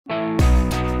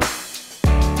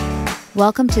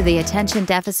Welcome to the Attention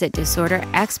Deficit Disorder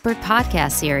Expert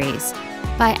Podcast Series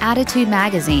by Attitude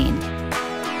Magazine.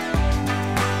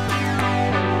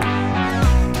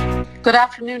 Good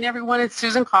afternoon, everyone. It's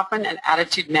Susan Kaufman at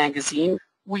Attitude Magazine.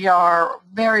 We are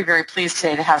very, very pleased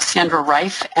today to have Sandra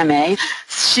Rief, MA.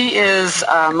 She is,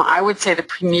 I would say, the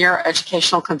premier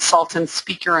educational consultant,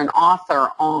 speaker, and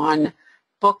author on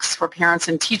books for parents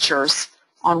and teachers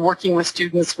on working with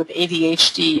students with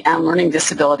ADHD and learning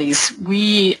disabilities.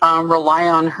 We rely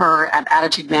on her at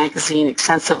Attitude Magazine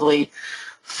extensively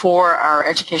for our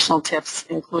educational tips,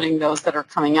 including those that are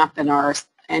coming up in our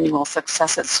annual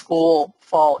Success at School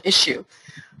fall issue.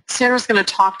 Sandra's going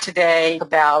to talk today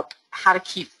about how to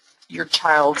keep your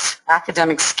child's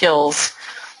academic skills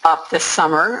up this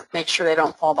summer, make sure they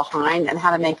don't fall behind, and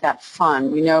how to make that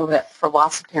fun. We know that for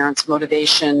lots of parents,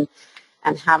 motivation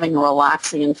and having a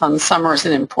relaxing and fun summer is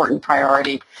an important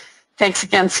priority. Thanks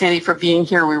again, Sandy, for being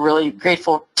here. We're really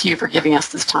grateful to you for giving us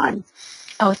this time.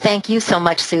 Oh, thank you so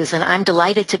much, Susan. I'm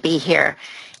delighted to be here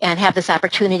and have this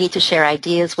opportunity to share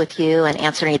ideas with you and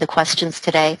answer any of the questions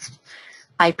today.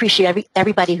 I appreciate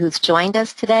everybody who's joined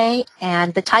us today,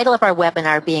 and the title of our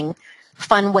webinar being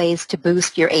Fun Ways to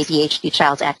Boost Your ADHD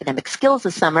Child's Academic Skills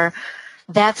this Summer.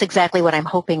 That's exactly what I'm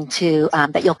hoping to,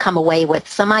 that you'll come away with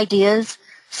some ideas,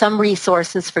 some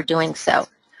resources for doing so.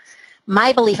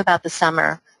 My belief about the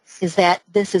summer is that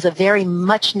this is a very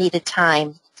much needed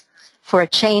time for a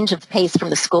change of pace from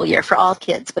the school year for all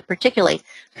kids, but particularly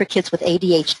for kids with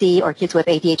ADHD or kids with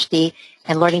ADHD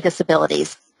and learning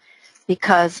disabilities,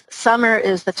 because summer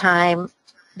is the time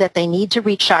that they need to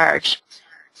recharge,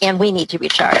 and we need to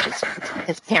recharge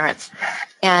as parents,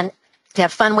 and to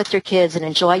have fun with your kids and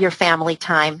enjoy your family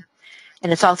time.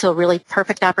 And it's also a really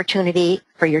perfect opportunity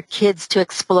for your kids to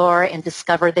explore and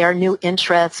discover their new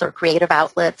interests or creative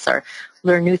outlets or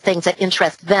learn new things that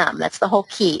interest them. That's the whole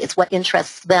key. It's what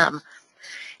interests them.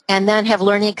 And then have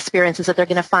learning experiences that they're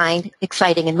going to find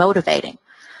exciting and motivating.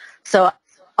 So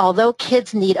although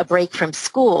kids need a break from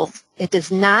school, it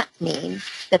does not mean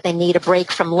that they need a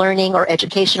break from learning or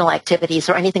educational activities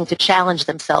or anything to challenge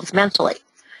themselves mentally.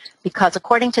 Because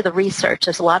according to the research,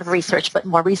 there's a lot of research, but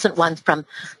more recent ones from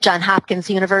Johns Hopkins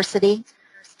University,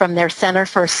 from their Center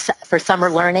for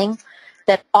Summer Learning,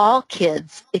 that all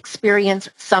kids experience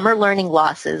summer learning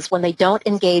losses when they don't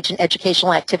engage in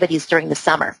educational activities during the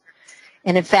summer.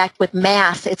 And in fact, with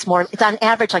math, it's on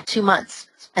average like 2 months.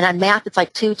 And on math, it's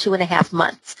like 2.5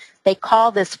 months. They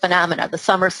call this phenomena the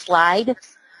summer slide.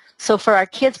 So for our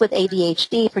kids with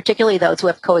ADHD, particularly those who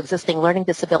have coexisting learning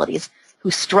disabilities, who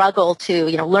struggle to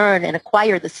learn and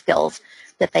acquire the skills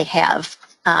that they have,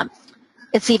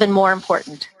 it's even more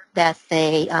important that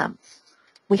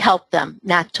we help them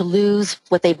not to lose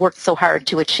what they've worked so hard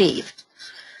to achieve.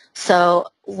 So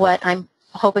what I'm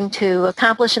hoping to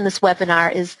accomplish in this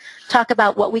webinar is talk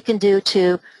about what we can do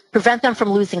to prevent them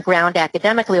from losing ground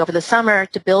academically over the summer,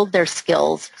 to build their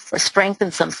skills or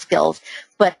strengthen some skills.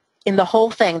 But in the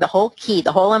whole thing, the whole key,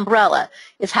 the whole umbrella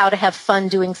is how to have fun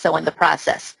doing so in the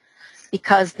process.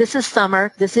 Because this is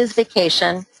summer, this is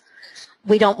vacation.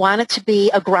 We don't want it to be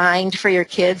a grind for your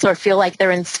kids or feel like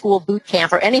they're in school boot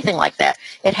camp or anything like that.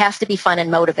 It has to be fun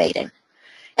and motivating.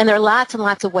 And there are lots and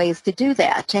lots of ways to do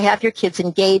that, to have your kids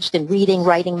engaged in reading,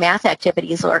 writing, math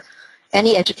activities, or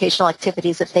any educational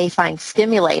activities that they find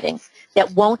stimulating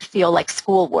that won't feel like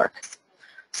schoolwork.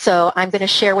 So I'm going to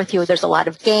share with you, there's a lot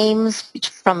of games,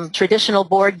 from traditional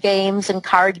board games and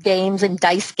card games and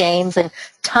dice games and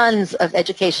tons of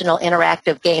educational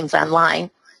interactive games online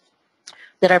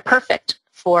that are perfect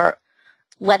for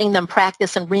letting them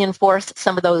practice and reinforce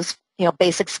some of those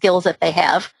basic skills that they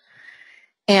have.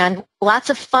 And lots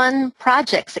of fun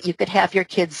projects that you could have your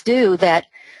kids do that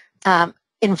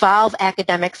involve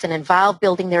academics and involve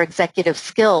building their executive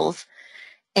skills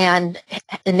and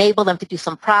enable them to do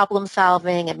some problem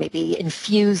solving and maybe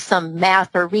infuse some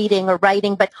math or reading or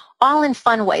writing, but all in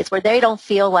fun ways where they don't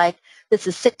feel like this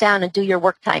is sit down and do your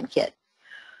work time, kid.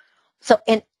 So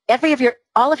in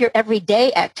all of your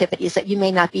everyday activities that you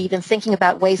may not be even thinking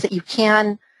about, ways that you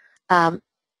can,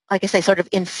 like I say, sort of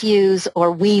infuse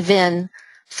or weave in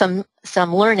some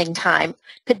learning time.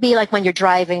 Could be like when you're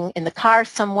driving in the car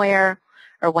somewhere,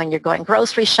 or when you're going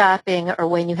grocery shopping, or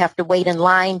when you have to wait in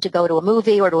line to go to a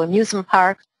movie or to an amusement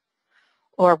park,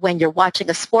 or when you're watching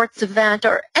a sports event,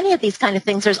 or any of these kind of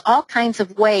things. There's all kinds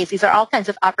of ways. These are all kinds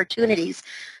of opportunities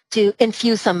to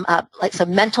infuse some like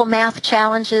some mental math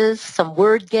challenges, some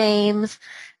word games.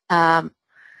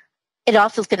 It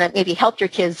also is going to maybe help your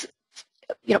kids,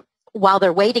 while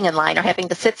they're waiting in line or having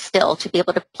to sit still, to be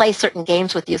able to play certain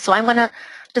games with you. So I want to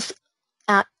just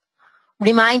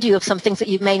remind you of some things that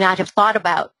you may not have thought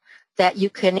about that you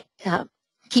can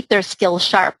keep their skills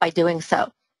sharp by doing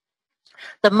so.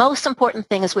 The most important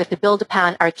thing is we have to build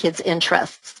upon our kids'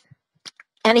 interests.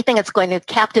 Anything that's going to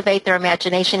captivate their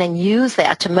imagination and use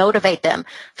that to motivate them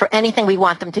for anything we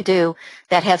want them to do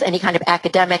that has any kind of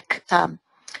academic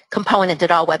component at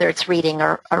all, whether it's reading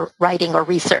or writing or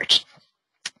research.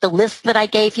 The list that I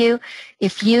gave you,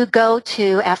 if you go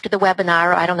to, after the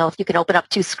webinar, I don't know if you can open up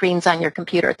 2 screens on your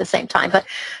computer at the same time, but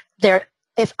there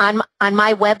is on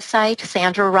my website,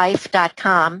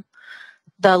 sandrarief.com,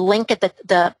 the link at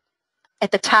the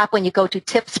top when you go to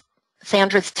tips,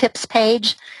 Sandra's tips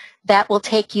page, that will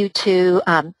take you to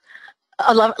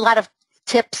a lot of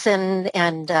tips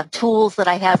and tools that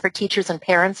I have for teachers and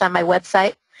parents on my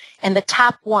website. And the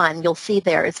top one you'll see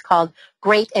there is called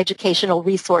Great Educational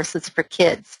Resources for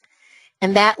Kids.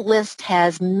 And that list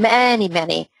has many,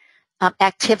 many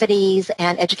activities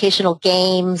and educational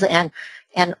games and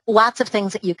lots of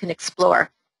things that you can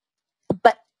explore.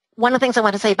 But one of the things I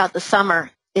want to say about the summer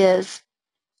is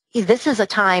this is a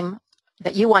time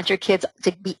that you want your kids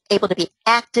to be able to be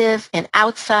active and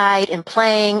outside and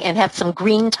playing and have some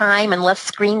green time and less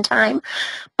screen time.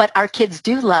 But our kids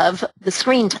do love the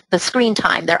screen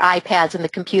time, their iPads and the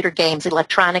computer games,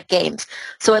 electronic games.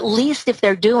 So at least if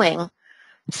they're doing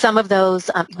some of those,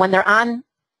 when they're on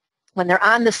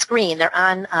the screen, they're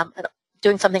on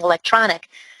doing something electronic,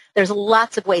 there's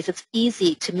lots of ways. It's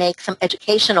easy to make some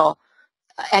educational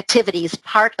activities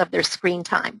part of their screen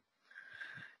time.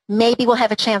 Maybe we'll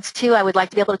have a chance, too. I would like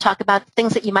to be able to talk about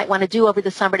things that you might want to do over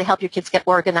the summer to help your kids get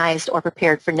organized or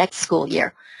prepared for next school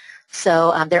year.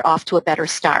 So they're off to a better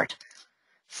start.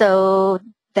 So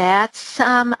that's,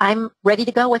 I'm ready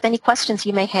to go with any questions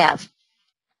you may have.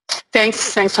 Thanks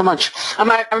so much.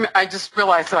 I just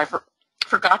realized that I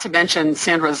forgot to mention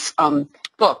Sandra's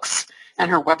books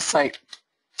and her website.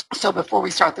 So before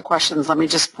we start the questions, let me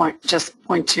just point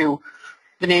to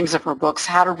the names of her books: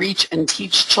 How to Reach and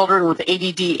Teach Children with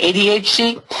ADD,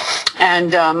 ADHD,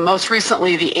 and most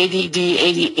recently, the ADD,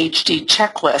 ADHD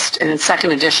Checklist in its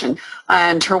 2nd edition.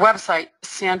 And her website,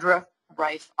 Sandra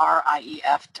Rief,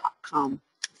 RIEF.com,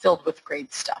 filled with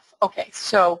great stuff. Okay,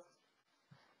 so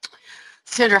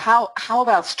Sandra, how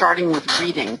about starting with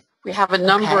reading? We have a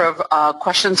number of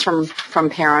questions from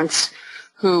parents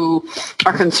who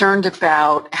are concerned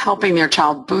about helping their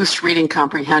child boost reading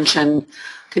comprehension,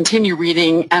 continue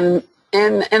reading, and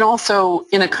also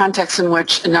in a context in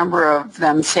which a number of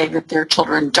them say that their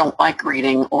children don't like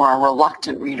reading or are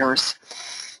reluctant readers.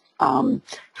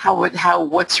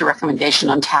 What's your recommendation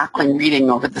on tackling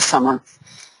reading over the summer?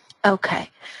 Okay.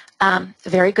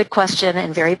 Very good question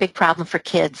and very big problem for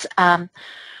kids.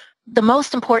 The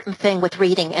most important thing with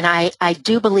reading, and I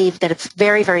do believe that it's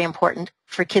very, very important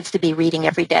for kids to be reading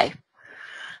every day,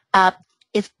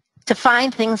 is to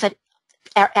find things that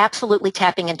are absolutely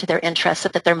tapping into their interests so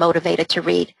that they're motivated to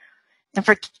read. And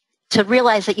to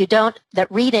realize that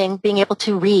reading, being able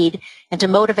to read and to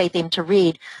motivate them to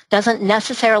read doesn't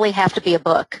necessarily have to be a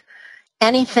book.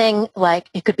 Anything like,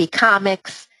 it could be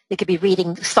comics, it could be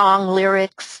reading song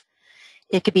lyrics,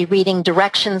 it could be reading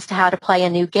directions to how to play a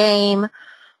new game,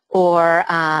 or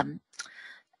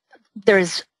there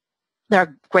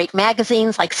are great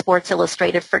magazines like Sports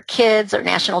Illustrated for Kids or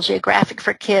National Geographic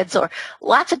for Kids, or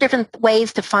lots of different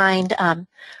ways to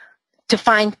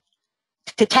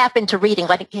tap into reading,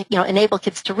 enable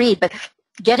kids to read. But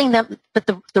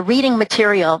the reading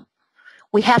material,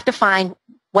 we have to find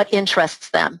what interests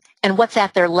them and what's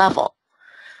at their level.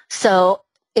 So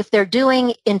if they're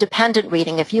doing independent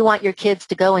reading, if you want your kids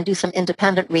to go and do some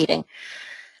independent reading,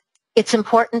 it's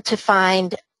important to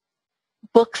find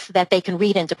books that they can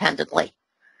read independently.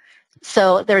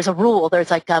 So there's a rule.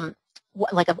 There's like a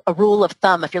rule of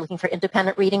thumb if you're looking for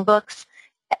independent reading books.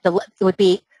 It would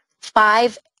be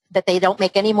 5, that they don't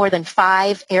make any more than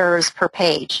 5 errors per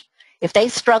page. If they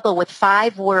struggle with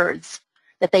 5 words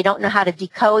that they don't know how to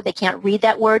decode, they can't read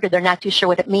that word, or they're not too sure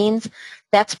what it means,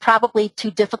 that's probably too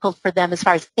difficult for them as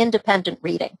far as independent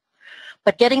reading.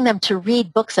 But getting them to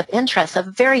read books of interest,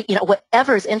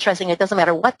 whatever is interesting, it doesn't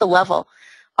matter what the level,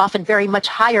 often very much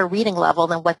higher reading level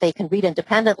than what they can read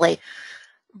independently.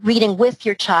 Reading with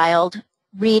your child,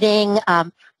 reading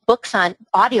books on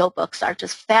audiobooks are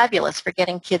just fabulous for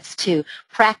getting kids to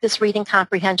practice reading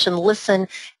comprehension, listen,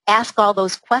 ask all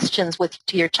those questions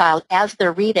to your child as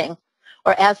they're reading,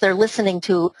 or as they're listening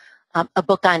to a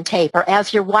book on tape, or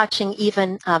as you're watching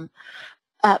even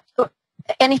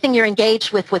anything you're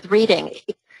engaged with reading,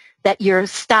 that you're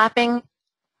stopping,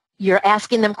 you're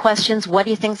asking them questions. What do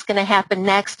you think is going to happen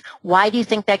next? Why do you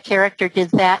think that character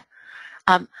did that?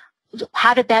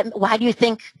 Why do you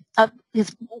think,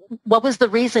 what was the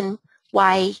reason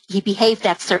why he behaved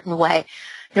that certain way?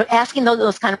 asking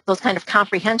those kind of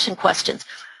comprehension questions.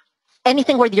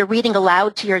 Anything where you're reading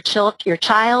aloud to your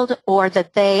child, or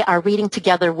that they are reading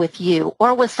together with you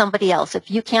or with somebody else.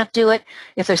 If you can't do it,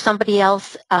 if there's somebody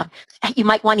else, you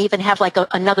might want to even have like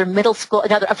another middle school,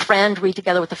 a friend read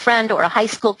together with a friend, or a high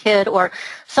school kid, or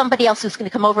somebody else who's going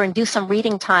to come over and do some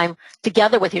reading time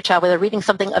together with your child, where they're reading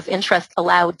something of interest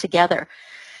aloud together.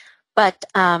 But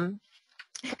can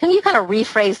you kind of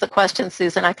rephrase the question,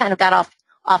 Susan? I kind of got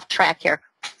off track here.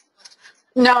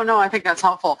 No, I think that's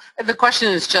helpful. The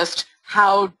question is just,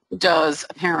 how does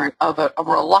a parent of a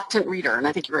reluctant reader, and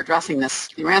I think you're addressing this,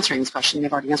 you're answering this question,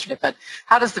 you've already answered it, but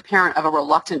how does the parent of a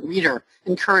reluctant reader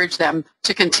encourage them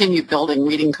to continue building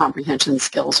reading comprehension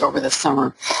skills over the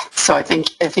summer? So I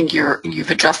think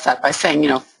you've addressed that by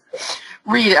saying,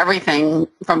 read everything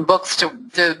from books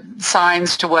to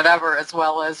signs to whatever, as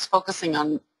well as focusing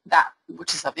on that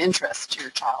which is of interest to your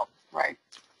child, right?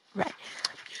 Right.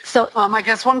 So I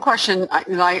guess one question,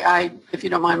 if you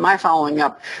don't mind my following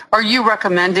up, are you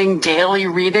recommending daily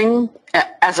reading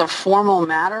as a formal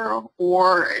matter,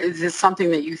 or is it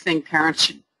something that you think parents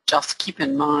should just keep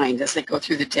in mind as they go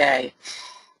through the day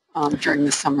during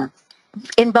the summer?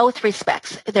 In both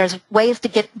respects. There's ways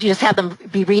to just have them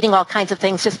be reading all kinds of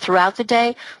things just throughout the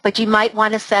day, but you might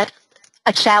want to set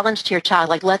a challenge to your child,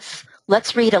 like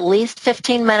let's read at least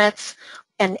 15 minutes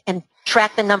and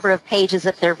track the number of pages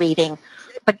that they're reading.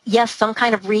 But yes, some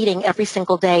kind of reading every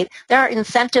single day. There are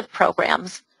incentive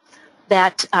programs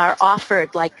that are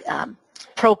offered, like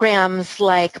programs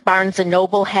like Barnes &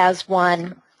 Noble has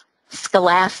one,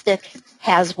 Scholastic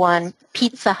has one,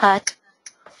 Pizza Hut,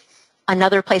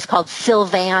 another place called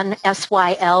Sylvan,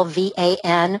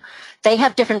 Sylvan. They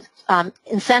have different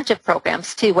incentive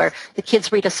programs, too, where the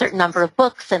kids read a certain number of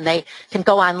books, and they can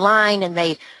go online and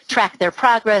they track their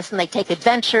progress, and they take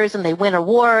adventures, and they win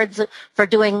awards for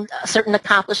doing certain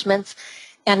accomplishments.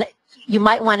 And you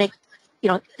might want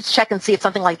to, check and see if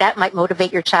something like that might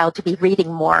motivate your child to be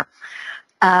reading more.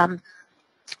 A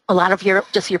lot of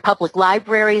your public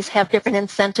libraries have different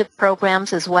incentive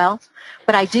programs as well.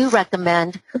 But I do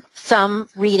recommend some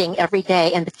reading every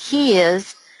day. And the key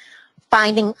is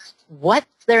finding what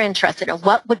they're interested in,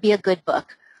 what would be a good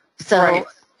book. So right.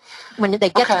 When they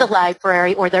get to the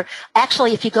library, or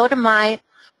actually, if you go to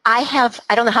I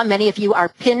don't know how many of you are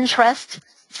Pinterest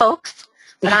folks,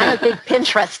 but I'm a big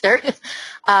Pinterester.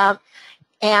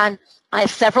 And I have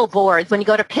several boards. When you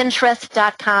go to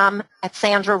Pinterest.com at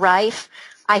Sandra Rief,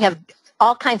 I have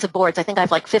all kinds of boards. I think I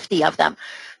have like 50 of them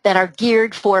that are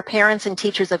geared for parents and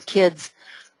teachers of kids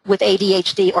with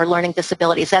ADHD or learning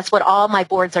disabilities. That's what all my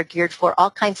boards are geared for, all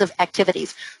kinds of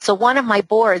activities. So one of my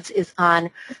boards is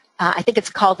on, I think it's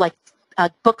called like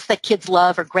books that kids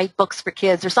love, or great books for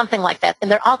kids, or something like that.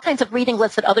 And there are all kinds of reading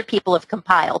lists that other people have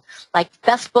compiled, like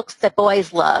best books that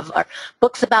boys love, or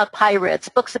books about pirates,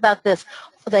 books about this,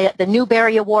 the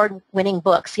Newbery Award-winning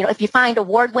books. If you find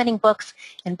award-winning books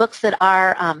and books that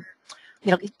are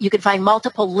you can find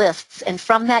multiple lists, and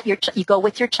from that you go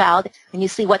with your child and you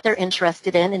see what they're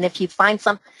interested in, and if you find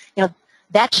some,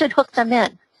 that should hook them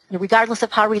in, regardless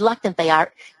of how reluctant they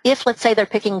are. If, let's say, they're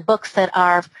picking books that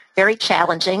are very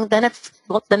challenging, then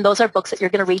those are books that you're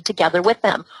going to read together with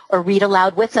them, or read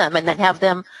aloud with them, and then have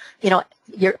them,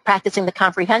 you're practicing the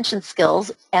comprehension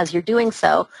skills as you're doing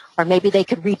so, or maybe they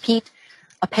could repeat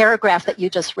a paragraph that you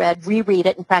just read, reread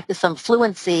it, and practice some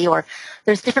fluency, or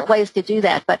there's different ways to do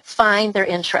that, but find their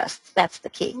interests. That's the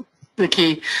key. The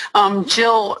key.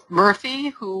 Jill Murphy,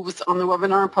 who was on the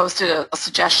webinar, posted a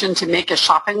suggestion to make a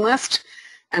shopping list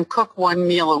and cook one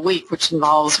meal a week, which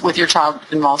involves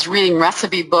reading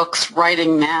recipe books,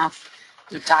 writing, math,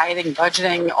 dieting,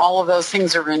 budgeting. All of those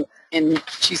things are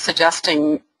she's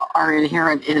suggesting are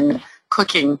inherent in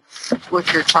cooking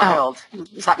with your child.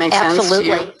 Does that make sense to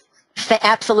you?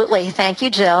 Absolutely. Thank you,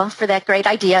 Jill, for that great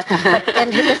idea.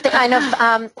 And just to kind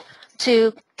of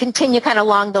to continue kind of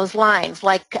along those lines,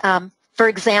 like, for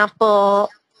example,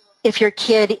 if your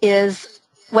kid is,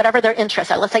 whatever their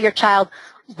interests are, let's say your child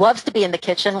loves to be in the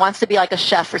kitchen, wants to be like a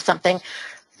chef or something,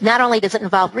 not only does it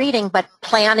involve reading, but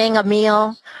planning a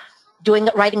meal,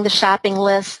 writing the shopping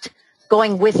list,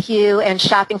 going with you and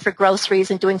shopping for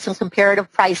groceries and doing some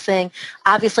comparative pricing.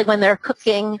 Obviously, when they're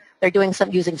cooking, they're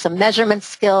using some measurement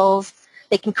skills.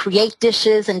 They can create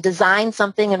dishes and design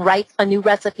something and write a new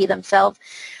recipe themselves.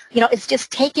 It's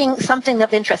just taking something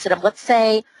of interest in them. Let's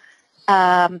say,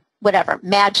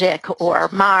 magic or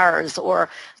Mars, or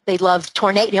they love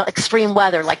extreme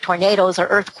weather like tornadoes or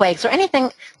earthquakes, or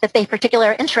anything that they particularly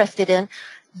are interested in.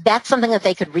 that's something that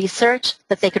they could research,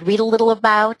 that they could read a little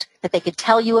about, that they could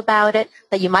tell you about it,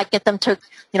 that you might get them to,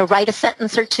 write a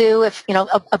sentence or two if,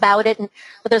 about it.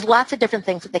 But there's lots of different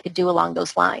things that they could do along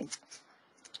those lines.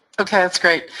 Okay, that's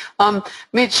great. Let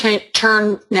me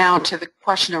turn now to the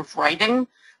question of writing.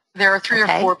 There are three or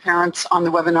four parents on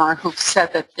the webinar who've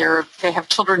said that they have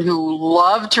children who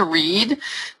love to read.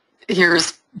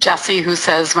 Here's Jesse, who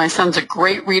says, my son's a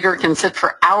great reader, can sit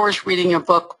for hours reading a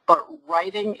book, but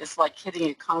writing is like hitting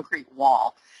a concrete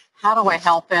wall. How do I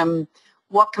help him?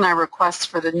 What can I request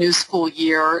for the new school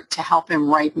year to help him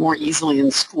write more easily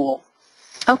in school?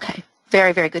 Okay,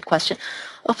 very, very good question.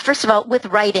 Well, first of all, with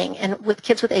writing and with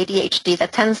kids with ADHD,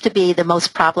 that tends to be the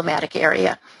most problematic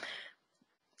area.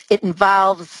 It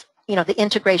involves, the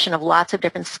integration of lots of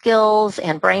different skills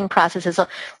and brain processes.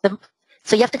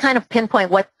 So you have to kind of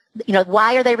pinpoint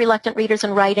why are they reluctant readers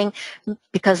in writing?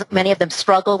 Because many of them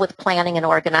struggle with planning and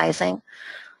organizing.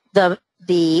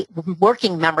 The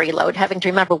working memory load, having to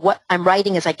remember what I'm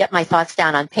writing as I get my thoughts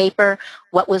down on paper.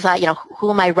 What was I, who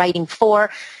am I writing for?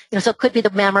 So it could be the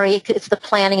memory, it's the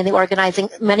planning and the organizing.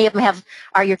 Many of them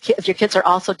if your kids are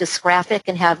also dysgraphic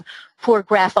and have poor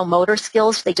graphomotor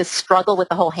skills, they just struggle with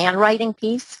the whole handwriting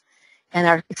piece and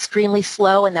are extremely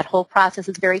slow, and that whole process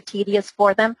is very tedious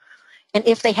for them. And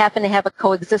if they happen to have a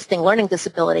coexisting learning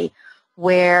disability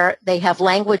where they have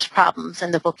language problems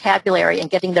and the vocabulary and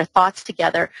getting their thoughts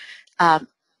together and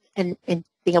being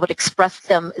able to express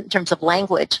them in terms of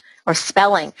language or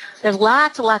spelling, there's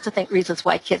lots and lots of reasons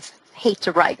why kids hate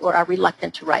to write or are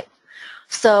reluctant to write.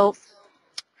 So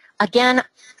again,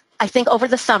 I think over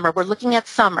the summer, we're looking at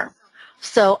summer.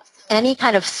 So any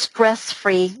kind of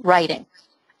stress-free writing,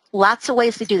 lots of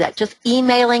ways to do that. Just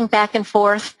emailing back and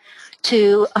forth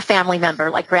to a family member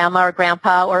like grandma or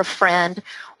grandpa or a friend,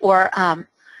 or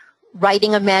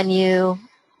writing a menu,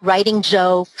 writing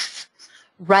jokes,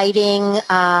 writing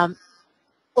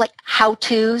like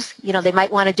how-tos. They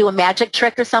might want to do a magic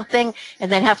trick or something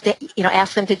and then have to,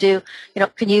 ask them to do,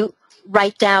 can you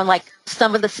write down like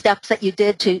some of the steps that you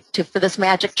did for this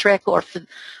magic trick, or for,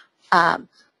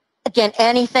 again,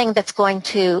 anything that's going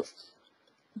to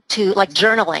like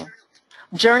journaling,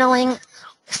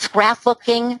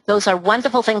 scrapbooking. Those are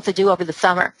wonderful things to do over the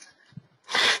summer.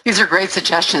 These are great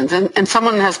suggestions. And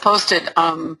someone has posted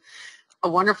a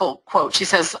wonderful quote. She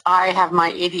says, I have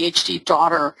my ADHD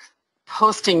daughter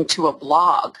posting to a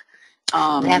blog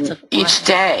each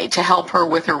day to help her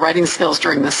with her writing skills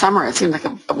during the summer. It seems like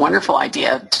a wonderful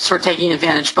idea, sort of taking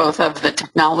advantage both of the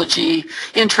technology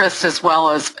interest as well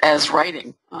as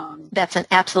writing. That's an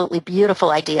absolutely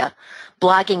beautiful idea.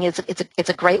 Blogging it's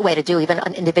a great way to do even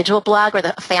an individual blog or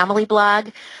the family blog.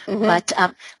 Mm-hmm. But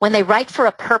when they write for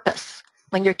a purpose,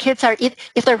 when your kids are,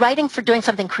 if they're writing for doing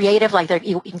something creative, like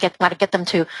want to get them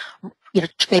to,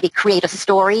 maybe create a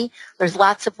story, there's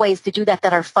lots of ways to do that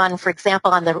are fun. For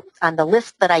example, on the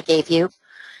list that I gave you,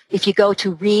 if you go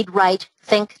to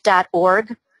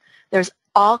readwritethink.org, there's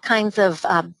all kinds of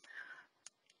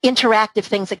interactive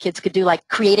things that kids could do, like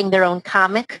creating their own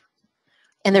comic.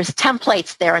 And there's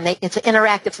templates there, and it's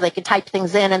interactive, so they can type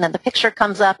things in, and then the picture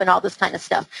comes up and all this kind of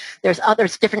stuff. There's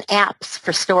different apps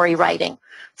for story writing.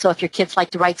 So if your kids like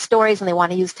to write stories and they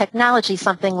want to use technology,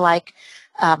 something like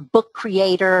Book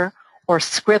Creator or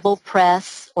Scribble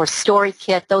Press or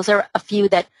StoryKit, those are a few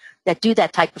that do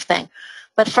that type of thing.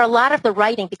 But for a lot of the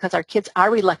writing, because our kids are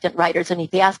reluctant writers, and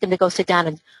if you ask them to go sit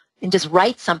down and just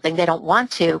write something, they don't want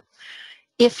to.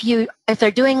 If they're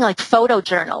doing like photo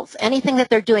journals, anything that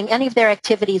they're doing, any of their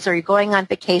activities, or you're going on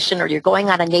vacation or you're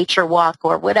going on a nature walk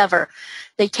or whatever,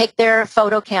 they take their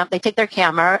they take their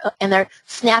camera and they're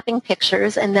snapping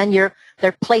pictures, and then they're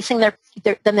placing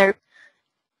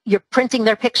you're printing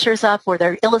their pictures up, or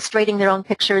they're illustrating their own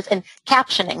pictures and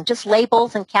captioning, just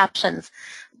labels and captions.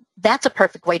 That's a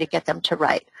perfect way to get them to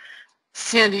write.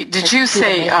 Sandy, did you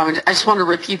say, I just want to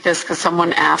repeat this because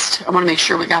someone asked, I want to make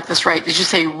sure we got this right. Did you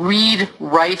say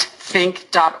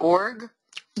readwritethink.org?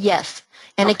 Yes.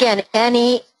 And again,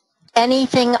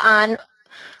 anything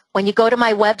when you go to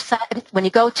my website, when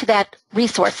you go to that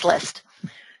resource list,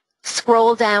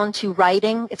 scroll down to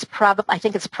writing. I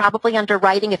think it's probably under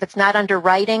writing. If it's not under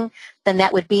writing, then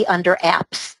that would be under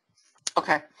apps.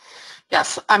 Okay.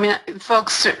 Yes. I mean,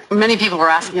 folks, many people are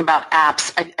asking about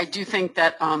apps. I do think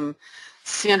that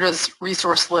Sandra's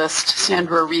resource list,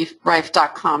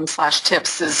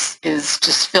 sandrarief.com/tips, is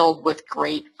just filled with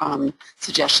great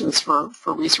suggestions for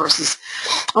resources.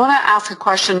 I want to ask a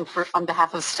question on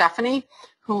behalf of Stephanie,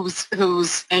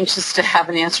 who's anxious to have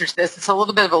an answer to this. It's a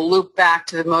little bit of a loop back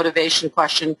to the motivation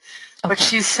question, but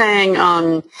she's saying,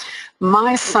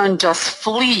 my son just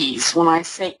flees when I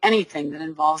say anything that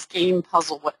involves game,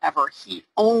 puzzle, whatever. He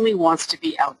only wants to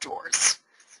be outdoors.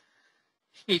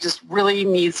 He just really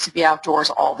needs to be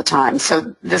outdoors all the time.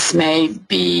 So this may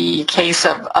be a case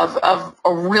of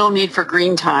a real need for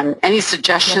green time. Any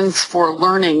suggestions for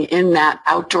learning in that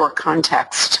outdoor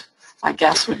context, I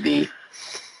guess, would be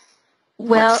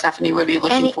what Stephanie would be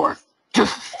looking for.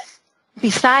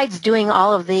 Besides doing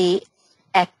all of the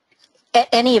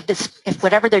any of this, if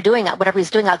whatever he's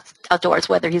doing outdoors,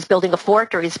 whether he's building a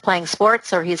fort or he's playing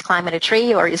sports or he's climbing a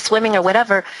tree or he's swimming or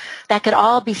whatever, that could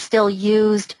all be still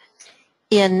used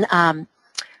in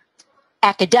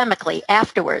academically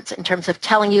afterwards in terms of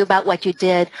telling you about what you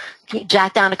did.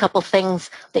 Jot down a couple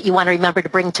things that you want to remember to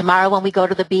bring tomorrow when we go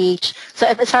to the beach. So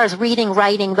as far as reading,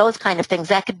 writing, those kind of things,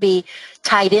 that could be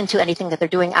tied into anything that they're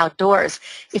doing outdoors.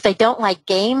 If they don't like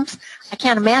games, I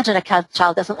can't imagine a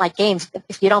child doesn't like games.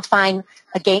 If you don't find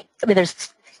a game, I mean,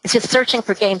 it's just searching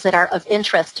for games that are of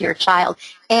interest to your child.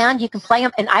 And you can play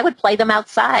them, and I would play them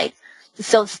outside.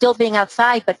 So still being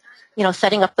outside, but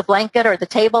setting up the blanket or the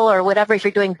table or whatever, if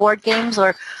you're doing board games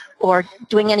or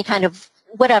doing any kind of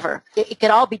whatever. It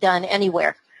could all be done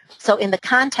anywhere. So in the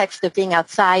context of being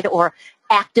outside or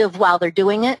active while they're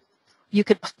doing it, you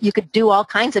could do all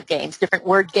kinds of games, different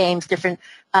word games, different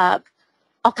all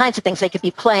kinds of things they could be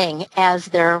playing as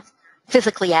they're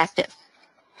physically active.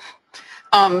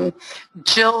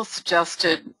 Jill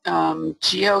suggested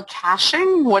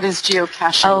geocaching. What is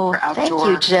geocaching for outdoor? Thank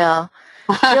you, Jill.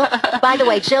 Jill, by the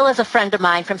way, Jill is a friend of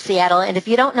mine from Seattle, and if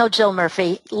you don't know Jill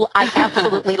Murphy, I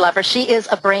absolutely love her. She is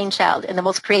a brainchild and the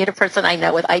most creative person I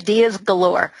know with ideas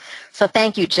galore. So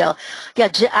thank you, Jill. Yeah,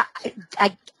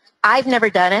 I've never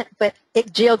done it, but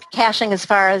geocaching, as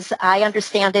far as I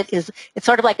understand it, it's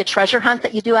sort of like a treasure hunt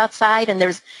that you do outside, and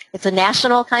it's a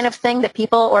national kind of thing that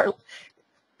people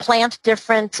plant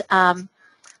different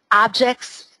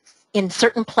objects in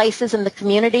certain places in the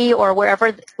community or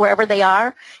wherever they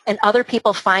are, and other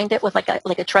people find it with like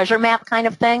a treasure map kind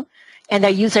of thing, and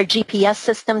they use their GPS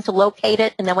system to locate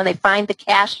it, and then when they find the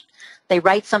cache, they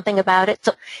write something about it.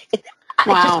 So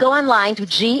I just go online to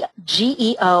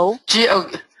GEOCACHING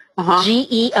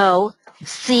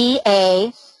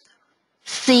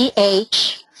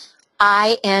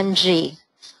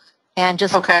and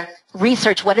just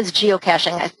research what is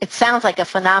geocaching. It sounds like a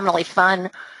phenomenally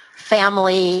fun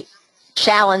family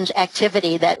challenge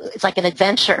activity that it's like an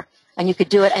adventure, and you could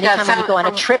do it anytime when you go on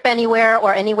a trip anywhere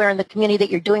or anywhere in the community that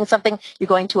you're doing something, you're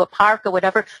going to a park or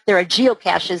whatever. There are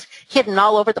geocaches hidden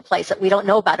all over the place that we don't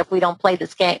know about if we don't play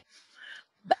this game.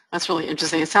 That's really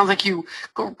interesting. It sounds like you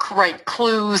write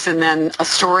clues and then a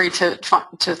story to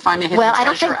find a hidden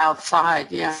treasure outside.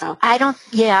 Yeah.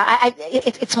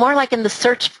 It's more like in the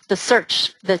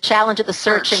challenge of the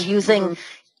search and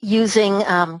using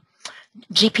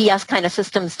GPS kind of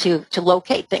systems to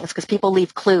locate things, because people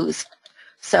leave clues.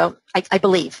 So I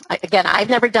believe, again, I've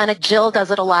never done it. Jill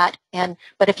does it a lot,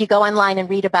 but if you go online and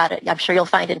read about it, I'm sure you'll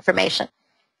find information.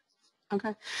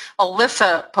 Okay.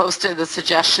 Alyssa posted the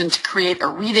suggestion to create a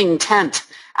reading tent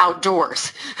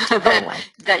outdoors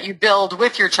that you build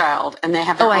with your child, and they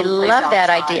have their own place outside. I love that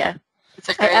idea. It's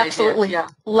a great idea.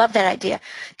 Love that idea.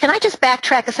 Can I just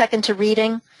backtrack a second to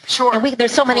reading? Sure. And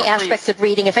there's so many aspects of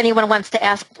reading. If anyone wants to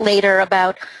ask later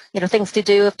about things to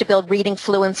do to build reading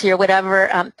fluency or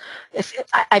whatever,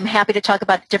 I'm happy to talk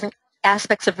about different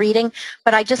aspects of reading.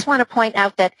 But I just want to point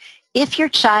out that if your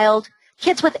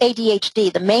kids with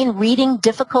ADHD, the main reading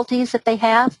difficulties that they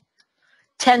have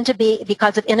tend to be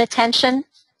because of inattention.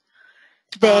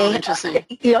 Interesting.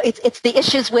 It's the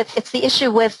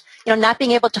issue with not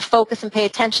being able to focus and pay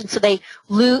attention. So they're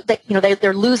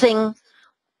losing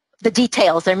the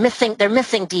details. They're missing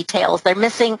details. They're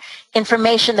missing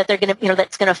information that they're going to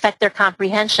that's going to affect their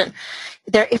comprehension.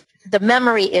 The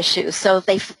memory issues. So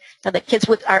the kids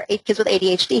with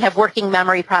ADHD have working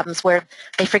memory problems where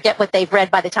they forget what they've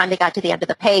read by the time they got to the end of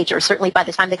the page, or certainly by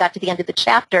the time they got to the end of the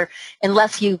chapter,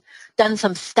 unless you've done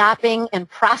some stopping and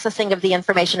processing of the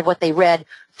information of what they read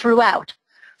throughout.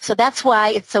 So that's why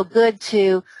it's so good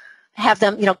to have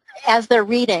them, as they're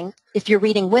reading, if you're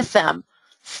reading with them,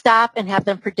 stop and have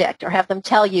them predict or have them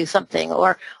tell you something,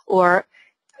 or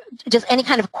just any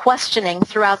kind of questioning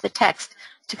throughout the text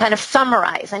to kind of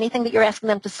summarize anything that you're asking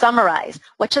them to summarize.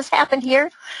 What just happened here?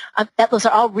 Those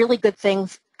are all really good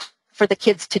things for the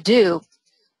kids to do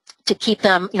to keep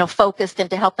them, focused and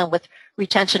to help them with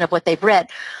retention of what they've read.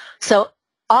 So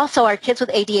also our kids with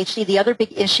ADHD, the other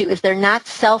big issue is they're not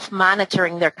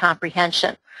self-monitoring their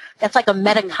comprehension. That's like a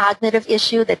metacognitive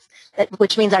issue,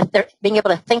 which means that they're being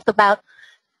able to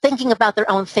thinking about their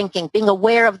own thinking, being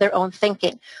aware of their own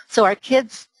thinking. So our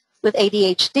kids with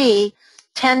ADHD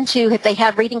tend to, if they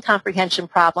have reading comprehension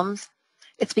problems,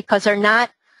 it's because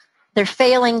they're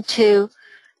failing to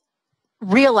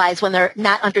realize when they're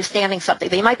not understanding something.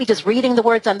 They might be just reading the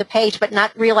words on the page, but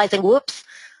not realizing, whoops,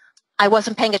 I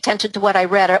wasn't paying attention to what I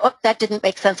read, or, oh, that didn't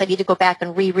make sense, I need to go back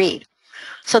and reread.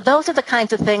 So those are the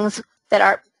kinds of things that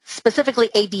are specifically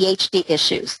ADHD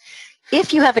issues.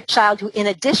 If you have a child who, in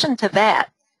addition to that,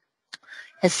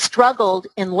 has struggled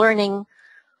in learning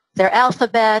their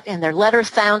alphabet and their letter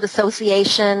sound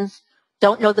association,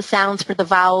 don't know the sounds for the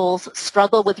vowels,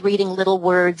 struggle with reading little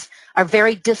words, are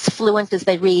very disfluent as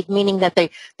they read, meaning that they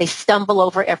stumble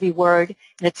over every word,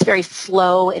 and it's very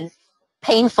slow and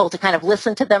painful to kind of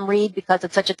listen to them read because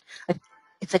it's such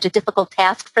a difficult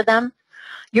task for them.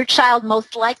 Your child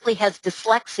most likely has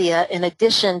dyslexia in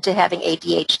addition to having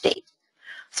ADHD.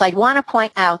 So I want to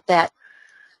point out that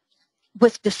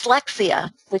with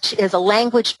dyslexia, which is a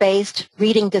language-based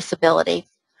reading disability,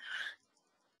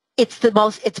 it's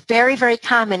very, very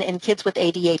common in kids with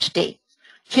ADHD.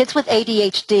 Kids with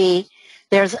ADHD,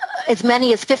 there's as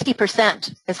many as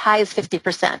 50%, as high as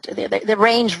 50%. The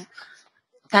range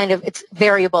it's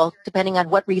variable depending on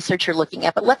what research you're looking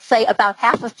at. But let's say about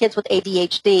half of kids with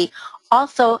ADHD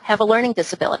also have a learning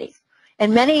disability.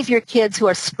 And many of your kids who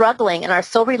are struggling and are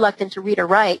so reluctant to read or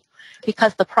write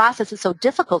because the process is so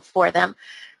difficult for them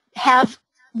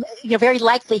very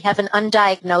likely have an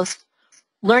undiagnosed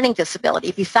learning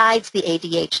disability besides the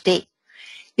ADHD.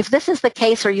 If this is the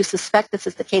case, or you suspect this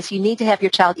is the case, you need to have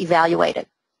your child evaluated.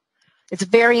 It's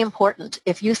very important.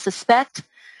 If you suspect,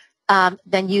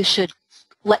 then you should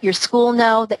let your school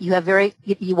know that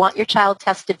you want your child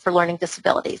tested for learning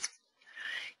disabilities.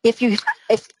 If you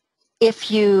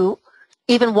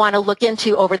even want to look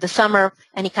into over the summer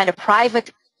any kind of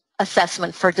private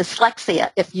assessment for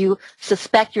dyslexia, if you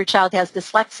suspect your child has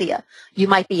dyslexia, you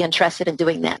might be interested in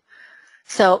doing that.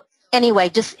 So anyway,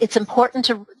 it's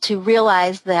important to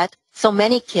realize that so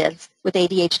many kids with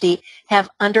ADHD have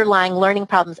underlying learning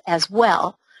problems as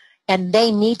well, and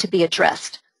they need to be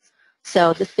addressed.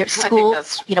 So their school,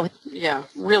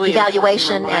 really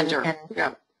evaluation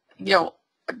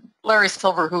Larry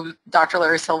Silver, Dr.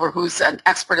 Larry Silver, who's an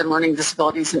expert in learning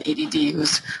disabilities and ADD,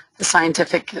 who's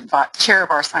the chair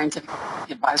of our scientific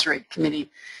advisory committee,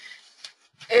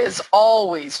 is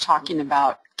always talking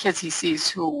about kids he sees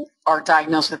who are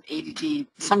diagnosed with ADD,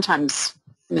 sometimes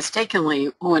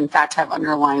mistakenly, who in fact have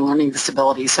underlying learning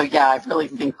disabilities. So yeah, I really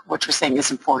think what you're saying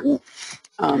is important,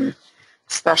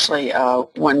 especially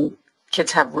when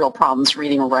kids have real problems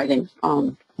reading or writing.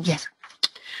 Yes.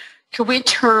 Could we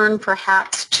turn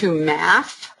perhaps to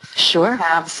math? Sure. We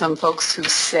have some folks who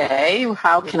say,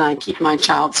 how can I keep my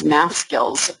child's math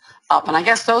skills up? And I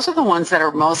guess those are the ones that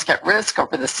are most at risk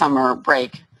over the summer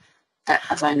break,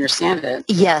 as I understand it.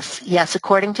 Yes.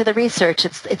 According to the research,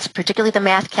 it's particularly the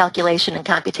math, calculation, and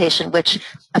computation, which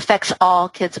affects all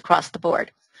kids across the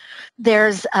board.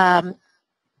 There's,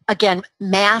 again,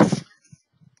 math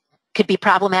could be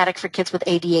problematic for kids with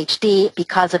ADHD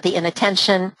because of the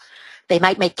inattention. They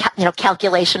might make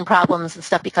calculation problems and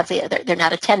stuff because they're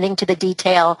not attending to the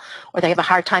detail, or they have a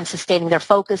hard time sustaining their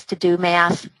focus to do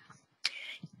math.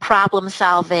 Problem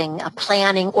solving,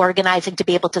 planning, organizing to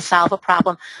be able to solve a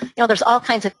problem. There's all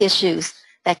kinds of issues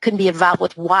that could be involved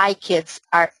with why kids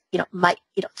might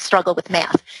struggle with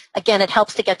math. Again, it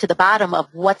helps to get to the bottom of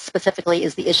what specifically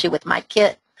is the issue with my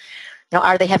kid.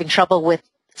 Are they having trouble with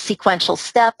sequential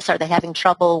steps? Are they having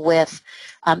trouble with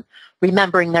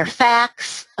remembering their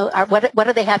facts? What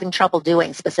are they having trouble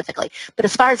doing specifically? But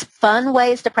as far as fun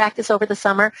ways to practice over the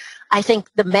summer, I think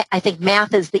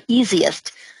math is the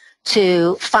easiest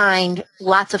to find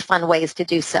lots of fun ways to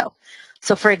do so.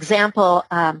 So, for example,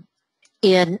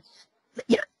 in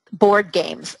board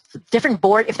games,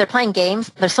 if they're playing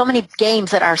games, there's so many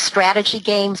games that are strategy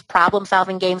games,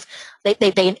 problem-solving games. They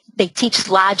teach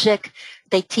logic.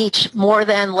 They teach more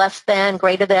than, less than,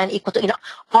 greater than, equal to,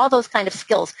 all those kind of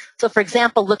skills. So, for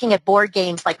example, looking at board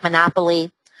games like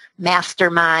Monopoly,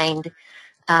 Mastermind,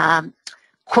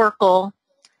 Quirkle,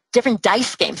 different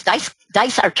dice games.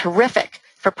 Dice are terrific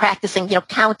for practicing,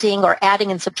 counting or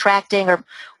adding and subtracting,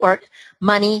 or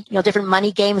money, different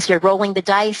money games. You're rolling the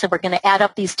dice, and we're going to add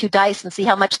up these two dice and see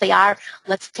how much they are.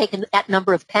 Let's take that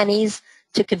number of pennies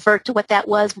to convert to what that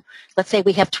was. Let's say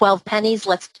we have 12 pennies.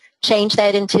 Let's change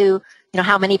that into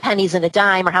how many pennies in a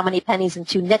dime, or how many pennies in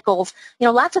 2 nickels.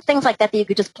 Lots of things like that you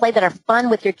could just play that are fun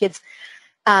with your kids.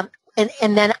 And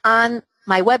then on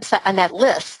my website, on that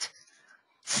list,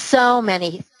 so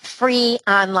many free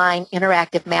online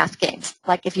interactive math games.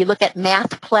 like if you look at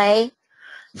Math Play,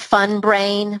 Fun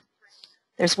Brain,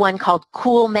 there's one called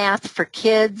Cool Math for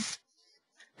Kids.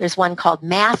 There's one called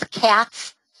Math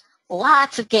Cats.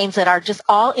 Lots of games that are just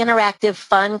all interactive,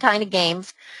 fun kind of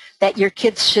games that your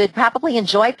kids should probably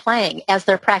enjoy playing as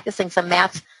they're practicing some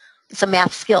math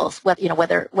skills,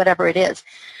 whatever it is.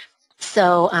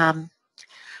 So,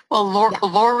 well,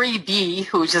 Lori B.,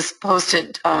 who just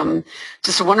posted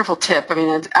just a wonderful tip. I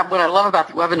mean, what I love about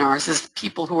the webinars is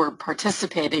people who are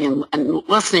participating and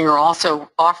listening are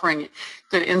also offering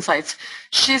good insights.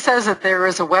 She says that there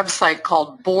is a website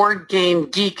called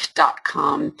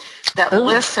BoardGameGeek.com that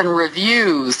lists and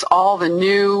reviews all the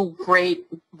new great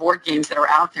board games that are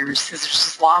out there. There's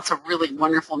just lots of really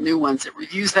wonderful new ones. It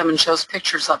reviews them and shows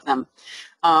pictures of them.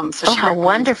 How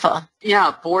wonderful.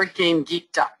 Yeah,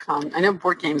 BoardGameGeek.com. I know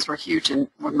board games were huge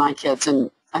with my kids, and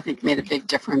I think made a big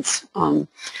difference. There are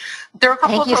a couple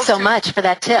Thank of you folks so much for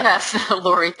that tip. Yes,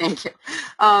 Lori, thank you.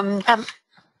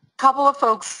 Couple of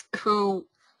folks who,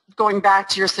 going back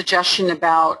to your suggestion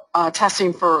about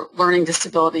testing for learning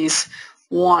disabilities,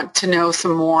 want to know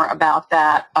some more about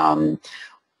that. How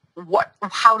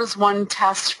does one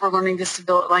test for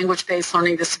language-based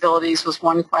learning disabilities was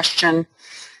one question.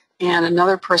 And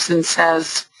another person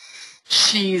says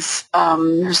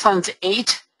her son's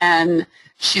 8 and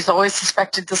she's always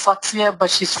suspected dyslexia,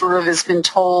 but she sort of has been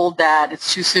told that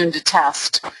it's too soon to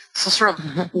test. So sort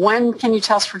of when can you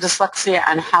test for dyslexia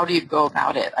and how do you go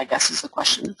about it, I guess is the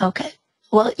question. Okay.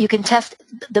 Well, you can test,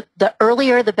 the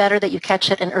earlier the better that you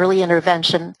catch it, and early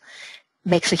intervention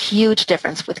makes a huge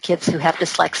difference with kids who have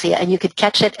dyslexia, and you could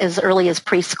catch it as early as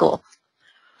preschool.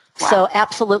 Wow. So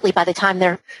absolutely, by the time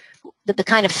they're the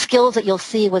kind of skills that you'll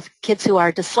see with kids who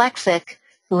are dyslexic,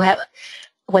 who have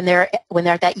when they're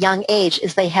at that young age,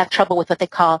 is they have trouble with what they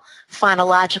call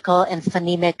phonological and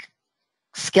phonemic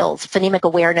skills, phonemic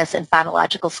awareness and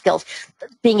phonological skills,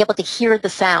 being able to hear the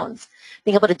sounds,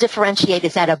 being able to differentiate,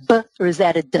 is that a b or is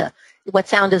that a d? What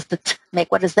sound does the t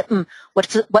make? What is the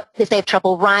what if they have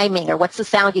trouble rhyming, or what's the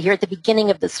sound you hear at the beginning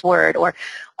of this word, or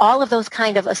all of those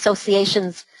kind of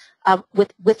associations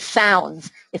with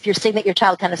sounds. If you're seeing that your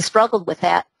child kind of struggled with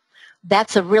that,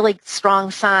 that's a really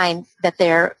strong sign that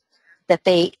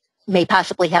they may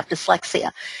possibly have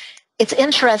dyslexia. It's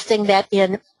interesting that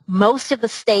in most of the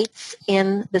states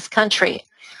in this country,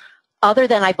 other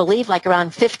than I believe like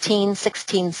around 15,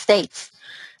 16 states,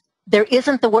 there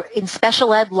isn't the word in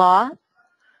special ed law.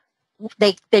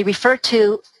 They refer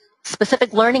to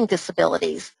specific learning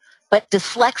disabilities, but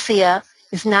dyslexia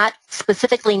is not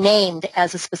specifically named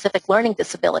as a specific learning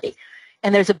disability.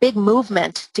 And there's a big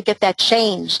movement to get that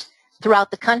changed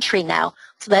throughout the country now,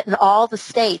 so that in all the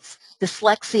states,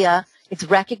 dyslexia is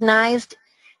recognized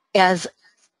as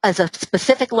a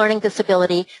specific learning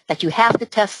disability, that you have to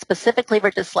test specifically for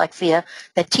dyslexia,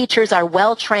 that teachers are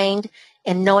well trained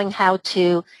in knowing how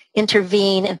to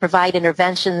intervene and provide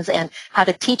interventions and how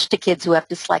to teach to kids who have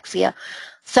dyslexia.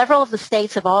 Several of the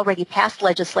states have already passed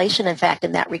legislation, in fact,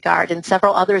 in that regard, and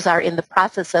several others are in the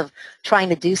process of trying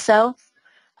to do so.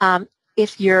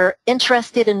 If you're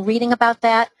interested in reading about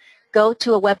that, go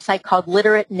to a website called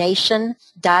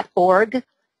literatenation.org,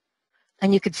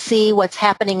 and you could see what's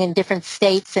happening in different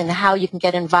states and how you can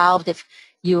get involved if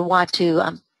you want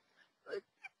to,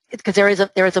 because there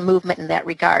is a movement in that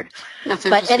regard.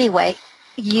 But anyway,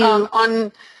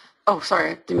 oh,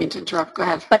 sorry, I didn't mean to interrupt. Go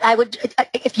ahead. But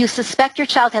if you suspect your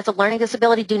child has a learning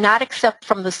disability, do not accept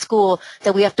from the school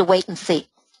that we have to wait and see.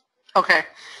 Okay,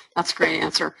 that's a great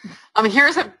answer.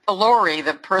 Here's a Lori,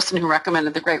 the person who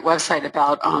recommended the great website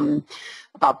about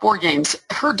board games.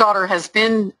 Her daughter has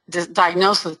been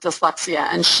diagnosed with dyslexia,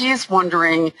 and she's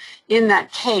wondering, in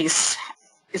that case,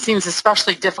 it seems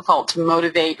especially difficult to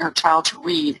motivate her child to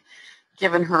read,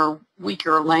 given her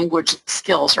weaker language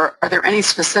skills. Are there any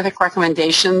specific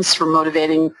recommendations for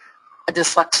motivating a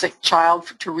dyslexic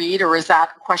child to read, or is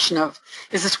that a question of,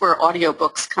 is this where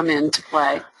audiobooks come into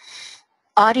play?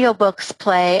 Audiobooks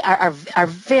are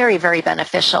very, very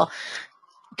beneficial,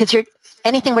 because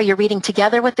anything where you're reading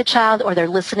together with the child or they're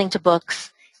listening to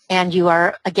books and you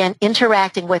are, again,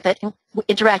 interacting with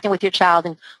your child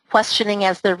and questioning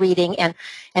as they're reading and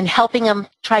helping them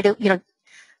try to,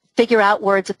 figure out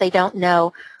words that they don't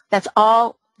know. That's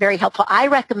all very helpful. I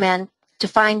recommend to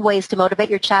find ways to motivate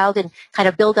your child and kind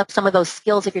of build up some of those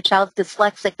skills. If your child's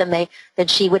dyslexic, then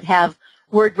she would have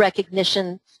word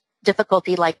recognition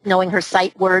difficulty, like knowing her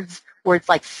sight words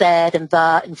like said and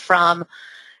the and from,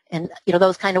 and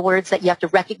those kind of words that you have to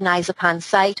recognize upon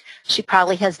sight. She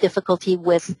probably has difficulty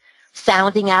with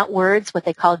sounding out words, what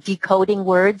they call decoding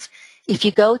words. If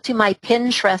you go to my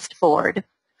Pinterest board,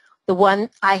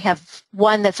 I have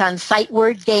one that's on sight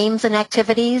word games and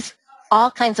activities, all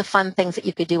kinds of fun things that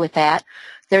you could do with that.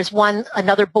 There's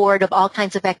another board of all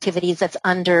kinds of activities that's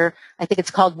under, I think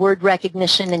it's called word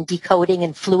recognition and decoding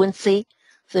and fluency.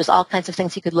 So there's all kinds of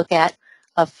things you could look at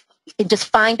and just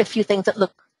find a few things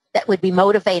that would be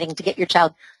motivating to get your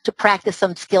child to practice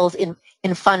some skills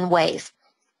in fun ways.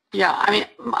 Yeah, I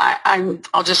mean,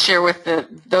 I'll just share with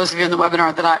those of you in the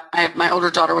webinar that my older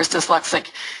daughter was dyslexic,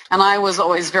 and I was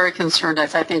always very concerned,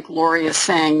 as I think Lori is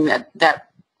saying, that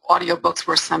audiobooks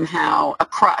were somehow a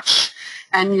crutch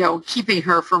and, keeping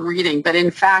her from reading. But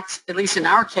in fact, at least in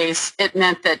our case, it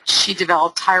meant that she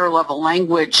developed higher level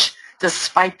language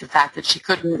despite the fact that she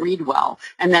couldn't read well.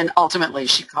 And then ultimately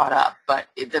she caught up. But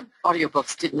the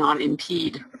audiobooks did not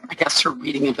impede, I guess, her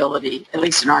reading ability, at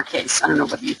least in our case. I don't know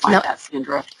whether you find that,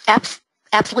 Sandra.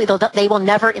 Absolutely. They will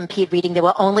never impede reading. They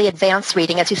will only advance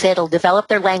reading. As you say, it'll develop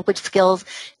their language skills.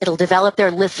 It'll develop their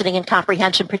listening and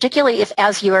comprehension, particularly if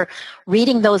as you're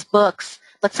reading those books,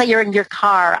 let's say you're in your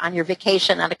car on your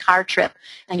vacation on a car trip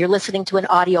and you're listening to an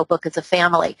audiobook as a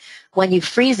family. When you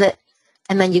freeze it,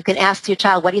 and then you can ask your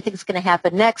child, what do you think is going to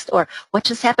happen next? Or what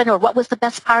just happened? Or what was the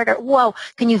best part? Or, whoa,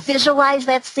 can you visualize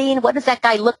that scene? What does that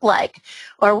guy look like?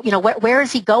 Or, where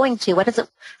is he going to?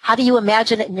 How do you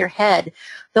imagine it in your head?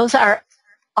 Those are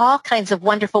all kinds of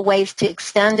wonderful ways to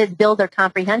extend and build their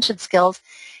comprehension skills.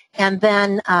 And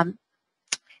then,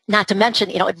 not to mention,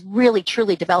 it really,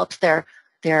 truly develops their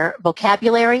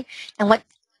vocabulary. And what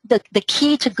the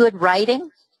key to good writing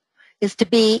is to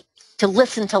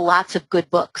listen to lots of good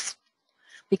books.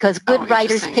 Because good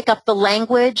writers pick up the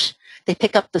language, they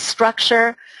pick up the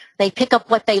structure, they pick up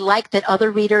what they like that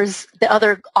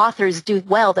other authors do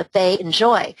well that they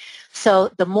enjoy. So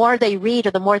the more they read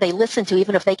or the more they listen to,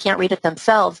 even if they can't read it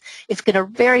themselves, it's going to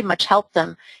very much help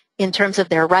them in terms of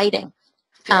their writing.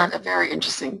 Very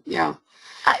interesting, yeah.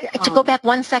 To go back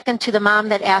 1 second to the mom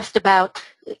that asked about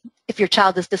if your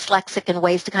child is dyslexic and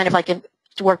ways to kind of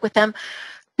to work with them,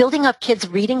 building up kids'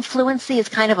 reading fluency is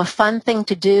kind of a fun thing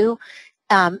to do.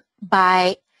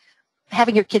 By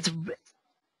having your kids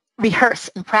rehearse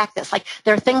and practice. Like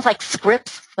there are things like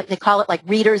scripts, like they call it like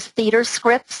readers' theater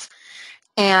scripts.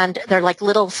 And they're like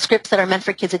little scripts that are meant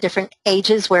for kids at different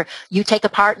ages where you take a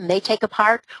part and they take a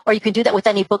part. Or you can do that with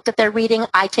any book that they're reading.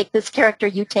 I take this character,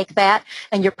 you take that.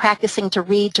 And you're practicing to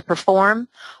read, to perform.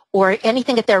 Or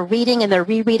anything that they're reading and they're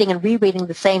rereading and rereading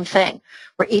the same thing.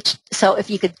 So if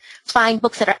you could find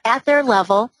books that are at their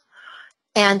level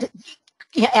and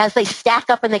as they stack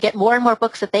up and they get more and more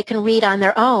books that they can read on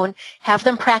their own, have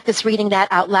them practice reading that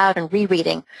out loud and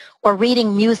rereading, or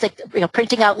reading music,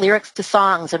 printing out lyrics to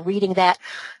songs and reading that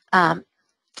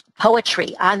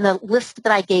poetry. On the list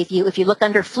that I gave you, if you look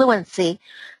under fluency,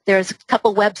 there's a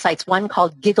couple websites, one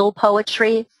called Giggle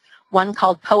Poetry, one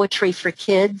called Poetry for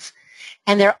Kids,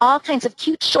 and there are all kinds of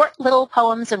cute, short little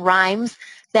poems and rhymes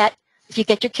that if you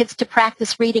get your kids to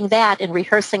practice reading that and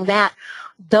rehearsing that,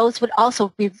 those would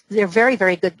also they're very,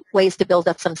 very good ways to build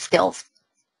up some skills.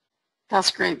 That's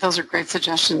great. Those are great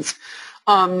suggestions.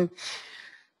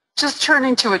 Just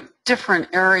turning to a different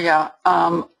area,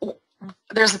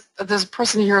 there's a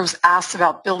person here who's asked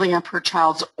about building up her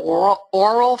child's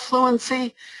oral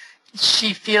fluency.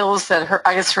 She feels that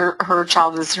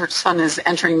her son is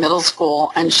entering middle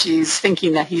school, and she's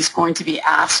thinking that he's going to be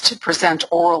asked to present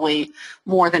orally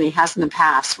more than he has in the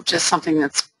past, which is something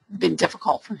that's been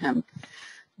difficult for him.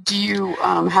 Do you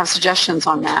have suggestions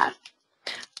on that?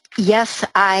 Yes,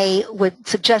 I would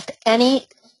suggest any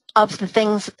of the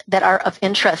things that are of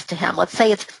interest to him. Let's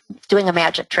say it's doing a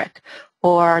magic trick,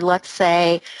 or let's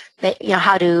say that,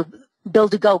 how to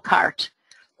build a go-kart,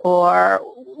 or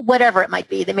whatever it might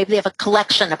be. Maybe they have a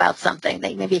collection about something.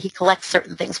 Maybe he collects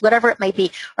certain things, whatever it may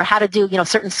be, or how to do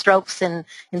certain strokes in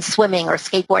swimming or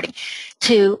skateboarding.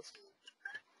 To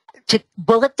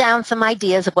bullet down some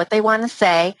ideas of what they want to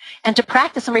say and to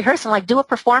practice and rehearse and do a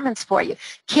performance for you.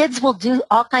 Kids will do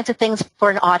all kinds of things for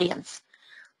an audience.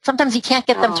 Sometimes you can't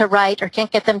get them to write or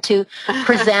can't get them to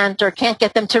present or can't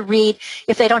get them to read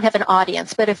if they don't have an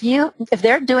audience. But if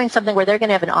they're doing something where they're going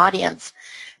to have an audience,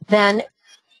 then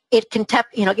it can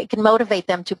motivate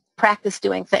them to practice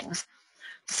doing things.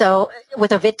 So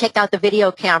take out the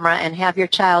video camera and have your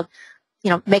child,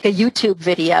 make a YouTube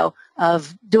video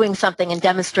of doing something and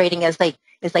demonstrating as they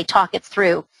talk it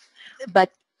through.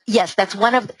 But yes, that's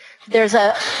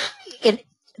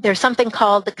there's something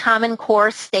called the Common Core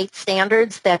State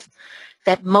Standards that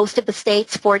most of the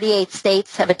states, 48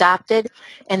 states, have adopted,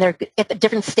 and they're at the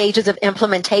different stages of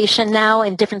implementation now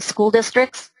in different school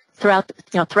districts throughout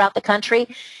the country.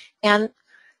 And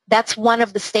that's one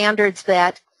of the standards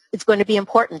that is going to be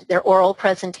important, their oral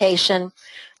presentation,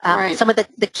 Right. Some of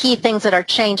the key things that are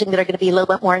changing that are going to be a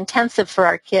little bit more intensive for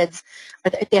our kids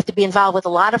are that they have to be involved with a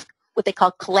lot of what they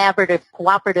call collaborative,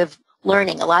 cooperative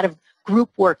learning, a lot of group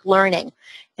work learning,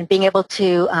 and being able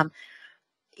to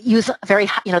use very,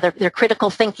 their critical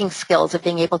thinking skills of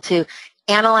being able to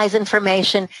analyze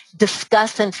information,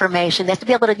 discuss information. They have to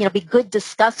be able to, be good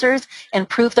discussers and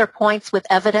prove their points with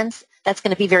evidence. That's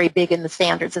going to be very big in the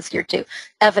standards this year too.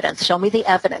 Evidence. Show me the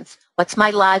evidence. What's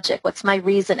my logic? What's my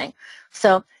reasoning?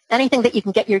 So anything that you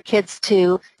can get your kids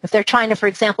to, if they're trying to, for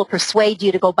example, persuade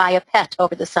you to go buy a pet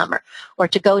over the summer or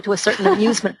to go to a certain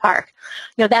amusement park,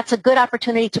 that's a good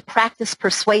opportunity to practice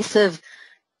persuasive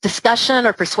discussion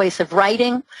or persuasive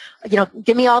writing.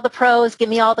 Give me all the pros, give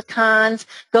me all the cons,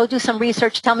 go do some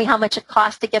research, tell me how much it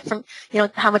costs to get from,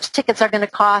 how much tickets are going to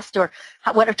cost or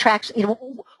what attraction,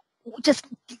 just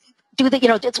do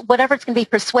it's whatever it's going to be,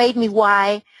 persuade me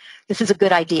why this is a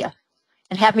good idea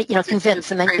and have me, convince,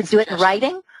 and then you could do it in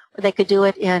writing or they could do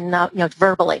it in,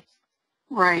 verbally.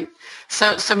 Right.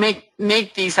 So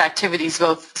make these activities,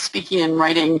 both speaking and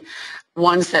writing,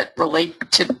 ones that relate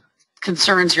to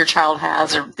concerns your child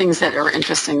has or things that are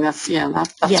interesting. That's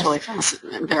yes. Really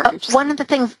fascinating. Very interesting. One of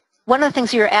the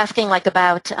things you were asking, like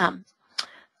about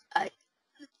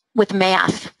with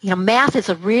math. Math is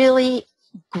a really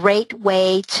great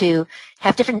way to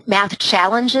have different math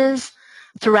challenges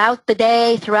throughout the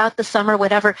day, throughout the summer,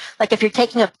 whatever. Like if you're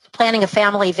planning a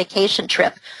family vacation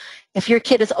trip, if your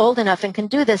kid is old enough and can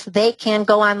do this, they can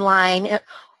go online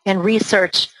and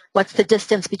research what's the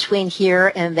distance between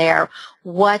here and there,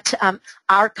 what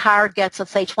our car gets,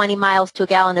 let's say 20 miles to a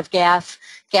gallon of gas.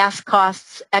 Gas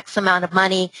costs X amount of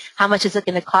money. How much is it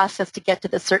going to cost us to get to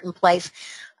this certain place?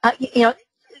 You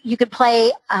could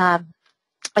play,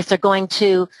 if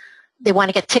they want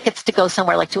to get tickets to go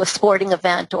somewhere, like to a sporting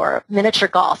event or miniature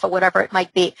golf or whatever it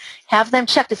might be. Have them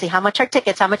check to see how much are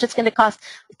tickets, how much it's going to cost.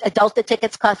 Adult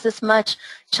tickets cost this much.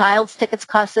 Child's tickets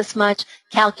cost this much.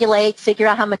 Calculate, figure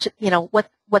out how much,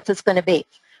 what's this going to be.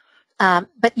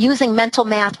 But using mental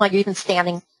math while you're even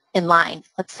standing in line.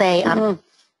 Let's say, there are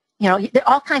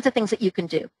all kinds of things that you can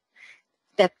do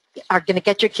that are going to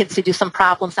get your kids to do some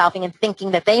problem solving and thinking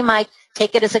that they might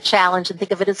take it as a challenge and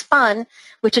think of it as fun,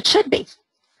 which it should be.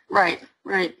 Right.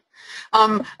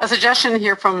 A suggestion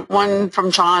here from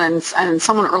John and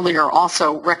someone earlier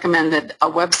also recommended a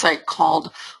website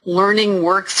called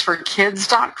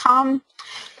learningworksforkids.com.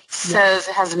 Says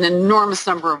it has an enormous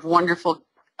number of wonderful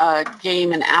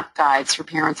game and app guides for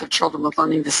parents of children with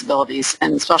learning disabilities,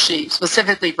 and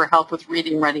specifically for help with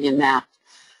reading, writing, and math.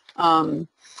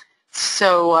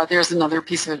 So there's another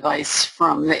piece of advice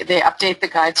they update the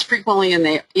guides frequently, and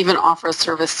they even offer a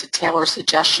service to tailor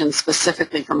suggestions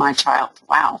specifically for my child.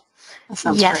 Wow. That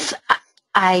sounds yes, great.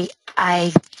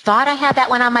 I thought I had that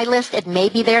one on my list. It may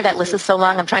be there. That list is so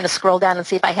long. I'm trying to scroll down and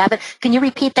see if I have it. Can you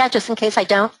repeat that just in case I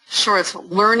don't? Sure. It's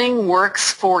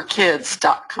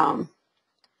learningworksforkids.com.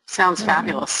 Sounds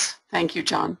fabulous. Thank you,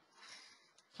 John.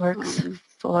 Works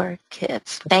for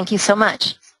kids. Thank you so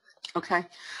much. Okay.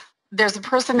 There's a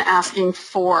person asking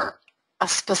for a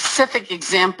specific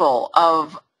example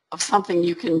of something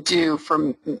you can do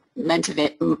for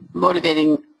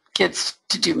motivating kids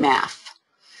to do math.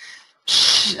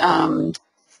 I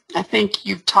think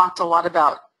you've talked a lot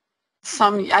about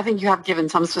I think you have given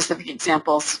some specific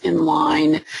examples in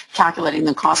line, calculating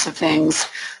the cost of things.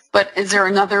 But is there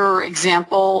another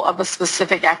example of a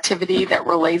specific activity that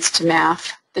relates to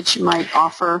math that you might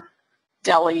offer?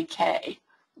 Deli K,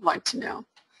 I'd like to know.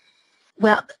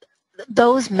 Well,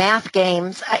 those math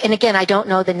games, and again, I don't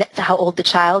know how old the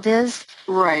child is.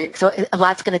 Right. So a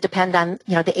lot's going to depend on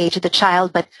the age of the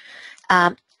child, but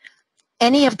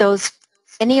any of those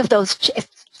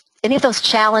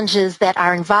challenges that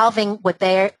are involving what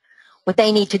they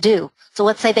need to do. So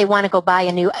let's say they want to go buy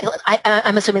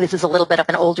I'm assuming this is a little bit of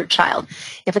an older child.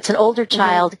 If it's an older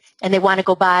child and they want to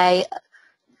go buy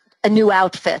a new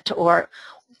outfit, or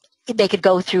they could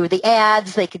go through the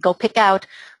ads, they could go pick out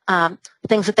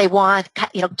things that they want,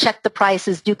 check the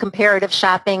prices, do comparative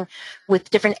shopping with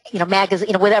different,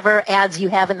 magazine, whatever ads you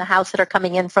have in the house that are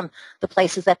coming in from the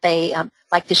places that they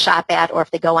like to shop at, or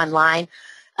if they go online.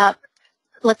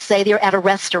 Let's say they're at a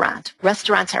restaurant.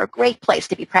 Restaurants are a great place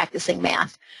to be practicing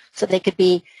math. So they could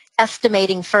be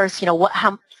estimating first,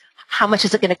 how much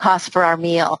is it going to cost for our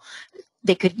meal?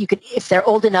 You could, if they're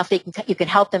old enough, you could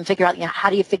help them figure out, how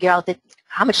do you figure out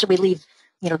how much should we leave,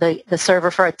 the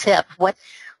server for a tip?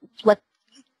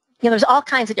 There's all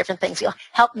kinds of different things.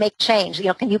 Help make change.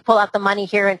 Can you pull out the money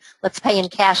here and let's pay in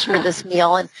cash for this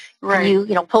meal? And can you,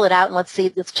 pull it out and let's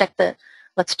check the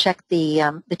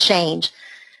change.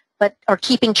 or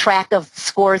keeping track of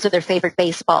scores of their favorite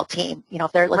baseball team. You know,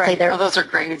 if they're, let's say they're... Oh, those are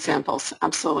great examples.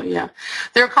 Absolutely, yeah.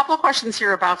 There are a couple of questions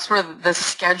here about sort of the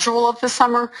schedule of the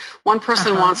summer. One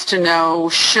person wants to know,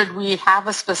 should we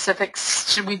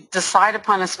decide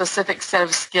upon a specific set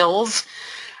of skills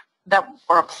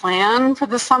or a plan for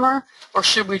the summer, or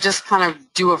should we just kind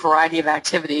of do a variety of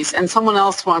activities? And someone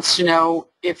else wants to know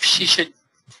if she should...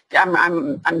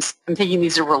 I'm thinking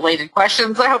these are related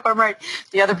questions. I hope I'm right.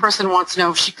 The other person wants to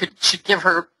know if she should give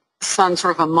her son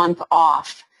sort of a month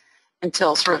off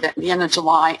until sort of at the end of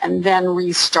July and then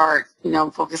restart,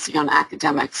 focusing on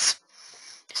academics.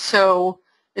 So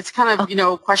it's kind of,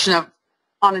 a question of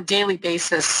on a daily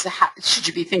basis, should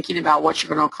you be thinking about what you're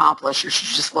going to accomplish, or should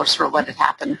you just sort of let it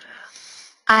happen?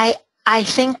 I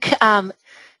think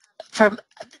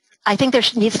I think there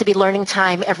needs to be learning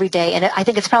time every day, and I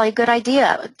think it's probably a good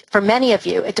idea for many of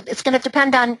you. It's going to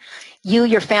depend on you,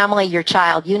 your family, your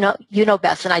child. You know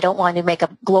best, and I don't want to make a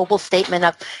global statement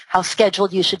of how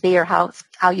scheduled you should be or how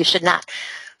you should not.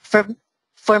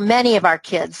 For many of our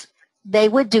kids, they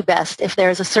would do best if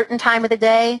there's a certain time of the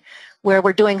day where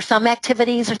we're doing some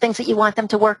activities or things that you want them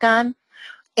to work on,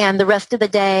 and the rest of the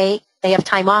day they have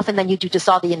time off, and then you do just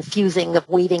all the infusing of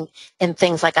weaving in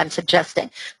things like I'm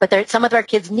suggesting. But some of our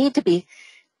kids need to be,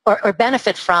 or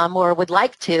benefit from, or would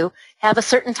like to have a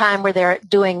certain time where they're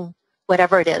doing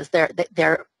whatever it is. They're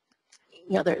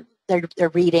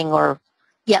reading, or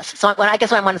yes. So I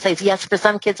guess what I want to say is yes. For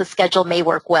some kids, a schedule may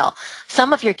work well.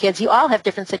 Some of your kids, you all have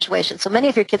different situations. So many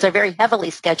of your kids are very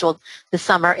heavily scheduled this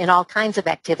summer in all kinds of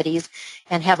activities,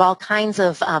 and have all kinds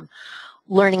of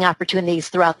learning opportunities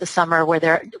throughout the summer, where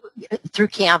they're through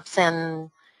camps and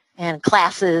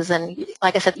classes, and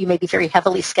like I said, you may be very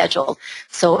heavily scheduled.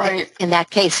 So in that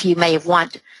case, you may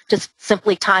want just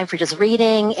simply time for just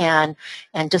reading and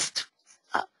just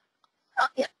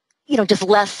just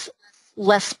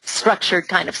less structured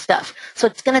kind of stuff. So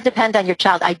it's going to depend on your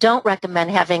child. I don't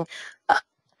recommend having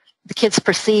the kids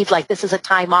perceive like this is a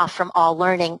time off from all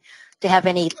learning, to have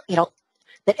any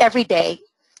that every day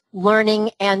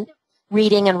learning and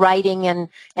reading and writing and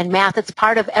math, it's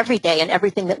part of every day and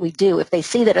everything that we do. If they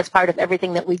see that it's part of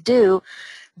everything that we do,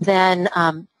 then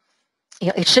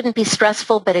it shouldn't be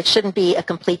stressful, but it shouldn't be a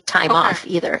complete time off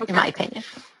either, in my opinion.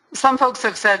 Some folks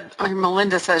have said,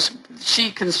 Melinda says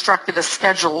she constructed a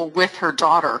schedule with her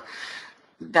daughter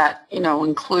that,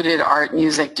 included art,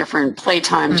 music, different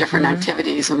playtime, different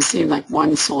activities, and seemed like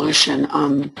one solution.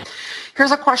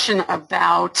 Here's a question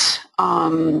about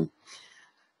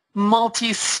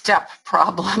multi-step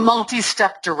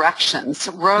directions.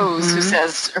 Rose, who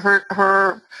says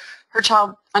her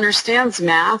child understands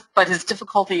math, but his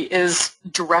difficulty is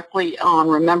directly on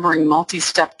remembering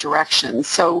multi-step directions.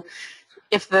 So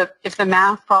if the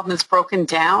math problem is broken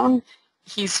down,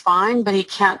 he's fine, but he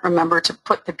can't remember to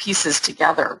put the pieces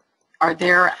together. Are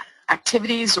there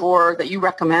activities that you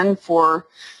recommend for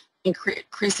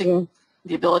increasing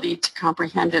the ability to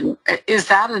comprehend? And is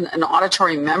that an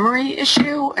auditory memory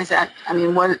issue? Is that,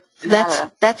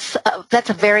 that's a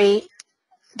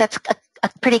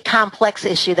pretty complex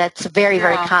issue. That's very,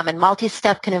 very common.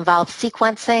 Multi-step can involve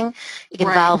sequencing.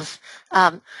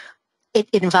 It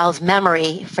involves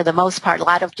memory for the most part, a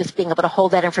lot of just being able to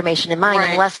hold that information in mind,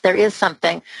 unless there is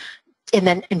something, and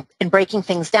then in breaking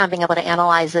things down, being able to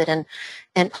analyze it. And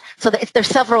so there's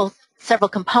several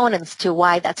components to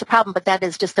why that's a problem, but that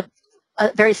is just a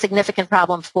very significant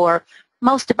problem for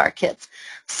most of our kids.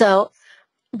 So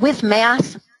with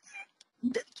math,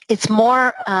 it's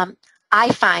more,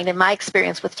 I find in my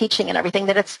experience with teaching and everything,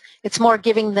 that it's more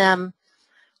giving them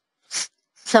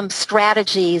some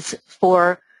strategies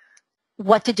for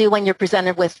what to do when you're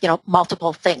presented with,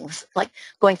 multiple things, like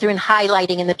going through and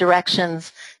highlighting in the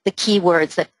directions, the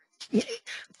keywords, that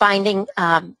finding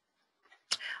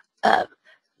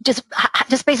just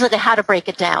basically how to break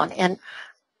it down. And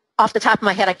off the top of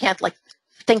my head, I can't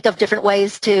think of different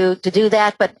ways to do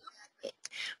that, but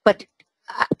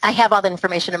I have all the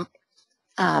information.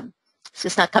 It's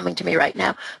just not coming to me right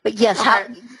now. But yes,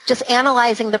 just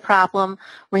analyzing the problem,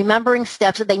 remembering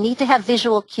steps. They need to have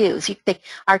visual cues.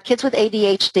 Our kids with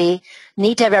ADHD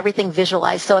need to have everything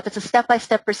visualized. So if it's a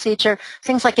step-by-step procedure,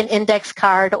 things like an index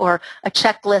card or a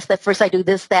checklist that first I do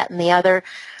this, that, and the other,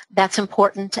 that's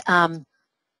important.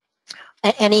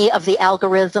 Any of the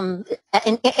algorithm,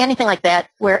 anything like that,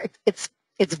 where it's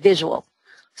visual.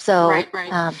 So right.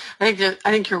 I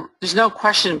think there's no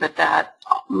question but that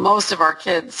most of our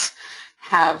kids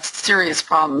have serious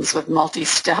problems with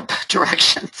multi-step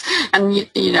directions, and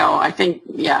I think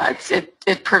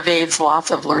it pervades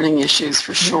lots of learning issues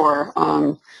for sure.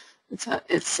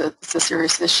 It's a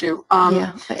serious issue.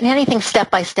 Yeah, and anything step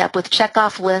by step with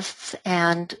checkoff lists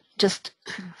and just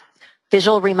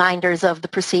visual reminders of the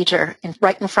procedure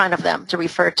right in front of them to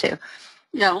refer to.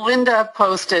 Yeah, Linda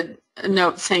posted a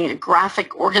note saying a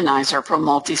graphic organizer for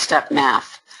multi-step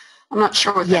math. I'm not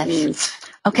sure what that means.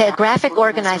 Okay, a graphic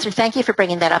organizer. Thank you for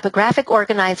bringing that up. A graphic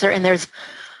organizer, and there's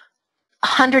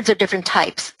hundreds of different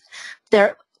types.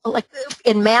 There, like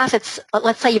in math, it's,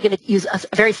 let's say you're going to use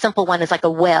a very simple one is like a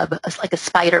web, like a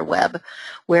spider web,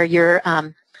 where you're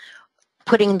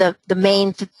putting the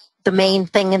main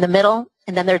thing in the middle,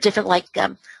 and then there are different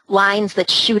lines that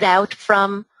shoot out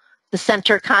from the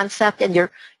center concept, and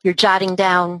you're jotting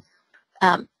down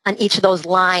on each of those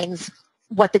lines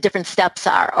what the different steps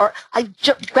are. Or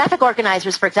graphic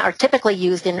organizers, for example, are typically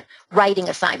used in writing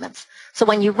assignments. So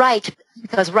when you write,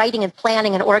 because writing and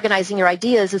planning and organizing your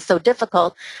ideas is so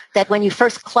difficult, that when you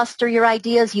first cluster your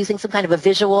ideas using some kind of a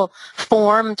visual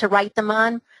form to write them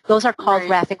on, those are called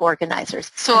graphic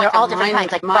organizers. So they're all different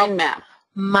kinds, like mind map.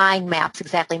 Mind maps,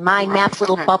 exactly. Mind maps,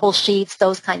 little bubble sheets,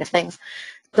 those kind of things.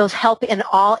 Those help in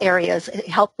all areas. It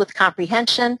help with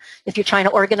comprehension. If you're trying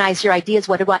to organize your ideas,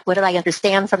 what did I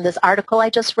understand from this article I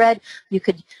just read? You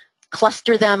could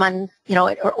cluster them on,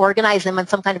 or organize them on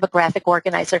some kind of a graphic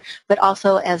organizer. But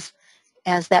also, as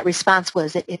that response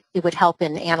was, it would help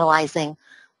in analyzing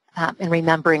and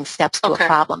remembering steps to a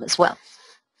problem as well.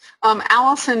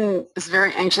 Allison is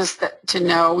very anxious to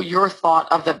know your thought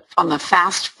on the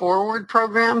Fast Forward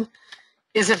program.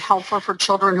 Is it helpful for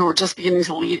children who are just beginning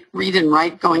to read and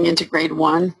write going into grade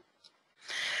 1?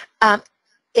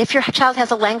 If your child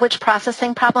has a language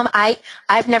processing problem,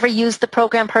 I've never used the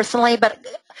program personally, but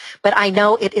I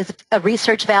know it is a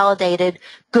research-validated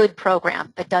good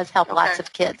program. It does help lots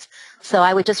of kids. So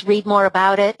I would just read more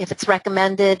about it. If it's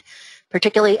recommended,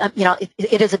 particularly,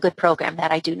 it is a good program,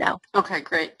 that I do know. Okay,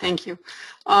 great. Thank you.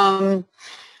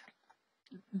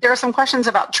 There are some questions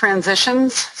about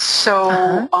transitions.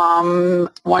 So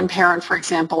one parent, for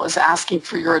example, is asking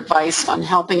for your advice on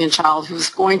helping a child who's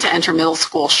going to enter middle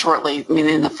school shortly,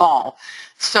 in the fall.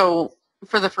 So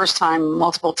for the first time,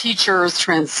 multiple teachers,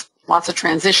 lots of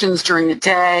transitions during the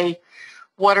day.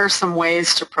 What are some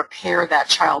ways to prepare that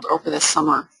child over the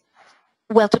summer?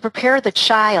 Well, to prepare the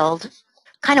child,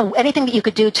 kind of anything that you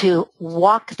could do to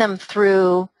walk them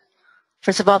through,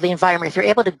 first of all, the environment. If you're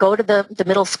able to go to the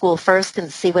middle school first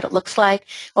and see what it looks like.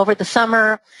 Over the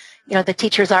summer, the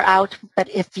teachers are out, but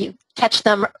if you catch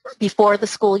them before the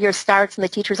school year starts and the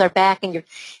teachers are back and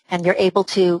you're able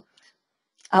to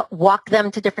walk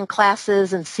them to different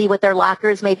classes and see what their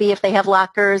lockers may be, if they have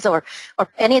lockers, or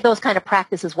any of those kind of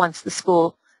practices once the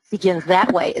school begins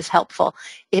that way is helpful.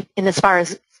 And as far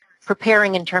as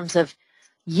preparing in terms of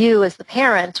you as the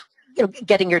parent,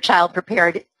 getting your child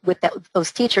prepared with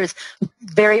those teachers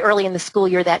very early in the school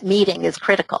year, that meeting is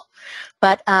critical.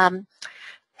 But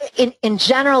in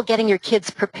general, getting your kids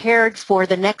prepared for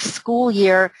the next school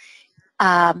year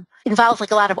involves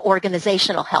a lot of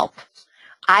organizational help.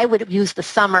 I would use the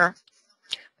summer,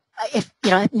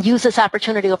 use this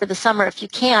opportunity over the summer if you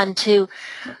can to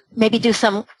maybe do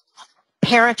some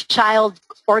parent-child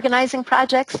organizing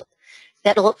projects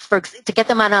to get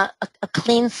them on a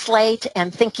clean slate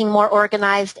and thinking more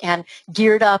organized and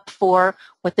geared up for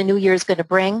what the new year is going to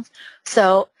bring.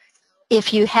 So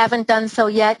if you haven't done so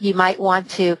yet, you might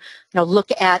want to look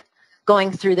at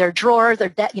going through their drawers,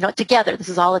 together. This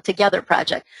is all a together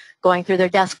project. Going through their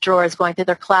desk drawers, going through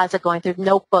their closet, going through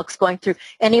notebooks, going through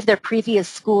any of their previous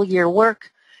school year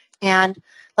work, and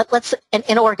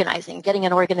organizing, getting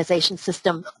an organization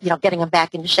system, getting them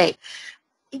back in shape.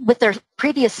 With their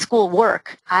previous school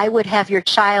work, I would have your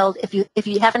child, if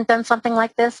you haven't done something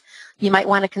like this, you might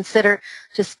want to consider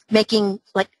just making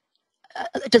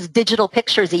just digital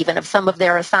pictures even of some of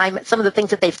their assignments, some of the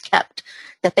things that they've kept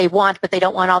that they want, but they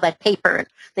don't want all that paper.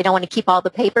 They don't want to keep all the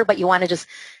paper, but you want to just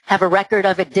have a record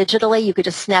of it digitally. You could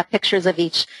just snap pictures of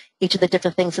each of the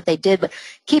different things that they did. But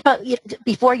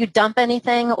before you dump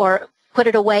anything or put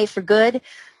it away for good,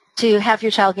 to have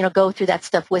your child, go through that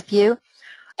stuff with you.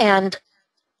 And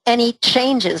any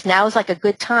changes, now is a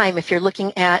good time if you're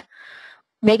looking at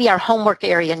maybe our homework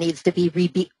area needs to be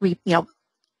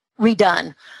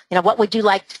redone. What would you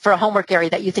like for a homework area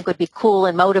that you think would be cool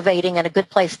and motivating and a good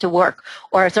place to work?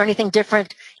 Or is there anything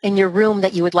different in your room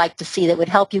that you would like to see that would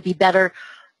help you be better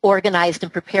organized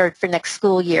and prepared for next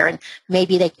school year? And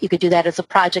maybe you could do that as a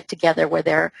project together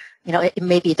where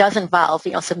maybe it does involve,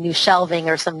 some new shelving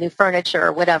or some new furniture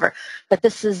or whatever. But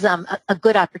this is a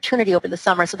good opportunity over the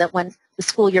summer so that when the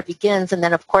school year begins, and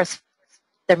then of course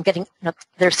they're getting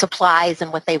their supplies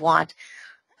and what they want,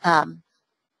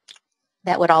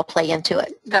 that would all play into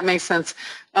it. That makes sense.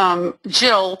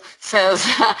 Jill says,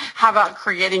 how about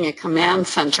creating a command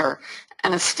center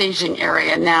and a staging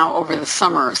area now over the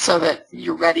summer so that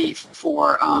you're ready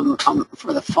for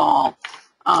the fall?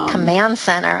 Command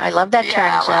center. I love that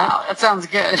term, Jill. Wow, that sounds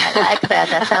good. I like that.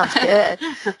 That sounds good.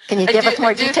 Can you give us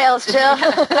more details, Jill?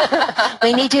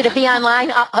 We need you to be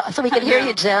online so we can hear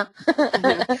you, Jill.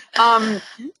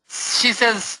 She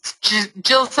says,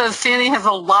 Jill says, Sandy has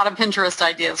a lot of Pinterest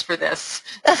ideas for this.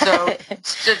 So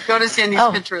go to Sandy's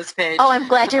Pinterest page. Oh, I'm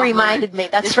glad you reminded me.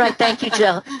 That's right. Thank you,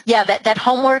 Jill. Yeah, that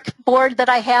homework board that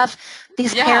I have,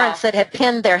 these parents that have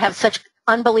pinned there have such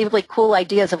unbelievably cool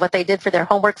ideas of what they did for their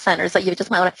homework centers that you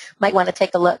just might want to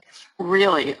take a look.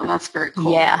 Really? Well, that's very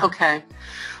cool. Yeah. Okay.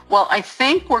 Well, I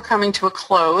think we're coming to a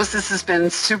close. This has been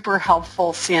super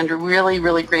helpful, Sandra. Really,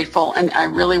 really grateful. And I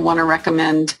really want to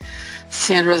recommend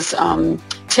Sandra's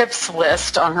tips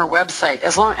list on her website,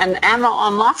 and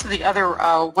on lots of the other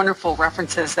wonderful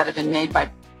references that have been made by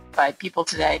people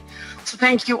today. So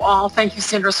thank you all. Thank you,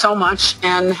 Sandra, so much,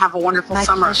 and have a wonderful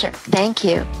summer. My pleasure. Thank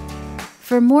you.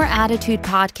 For more Attitude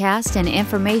podcasts and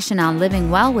information on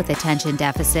living well with attention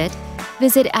deficit,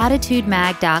 visit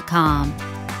attitudemag.com.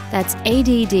 That's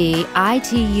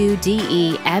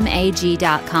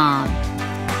ADDITUDEMAG.com.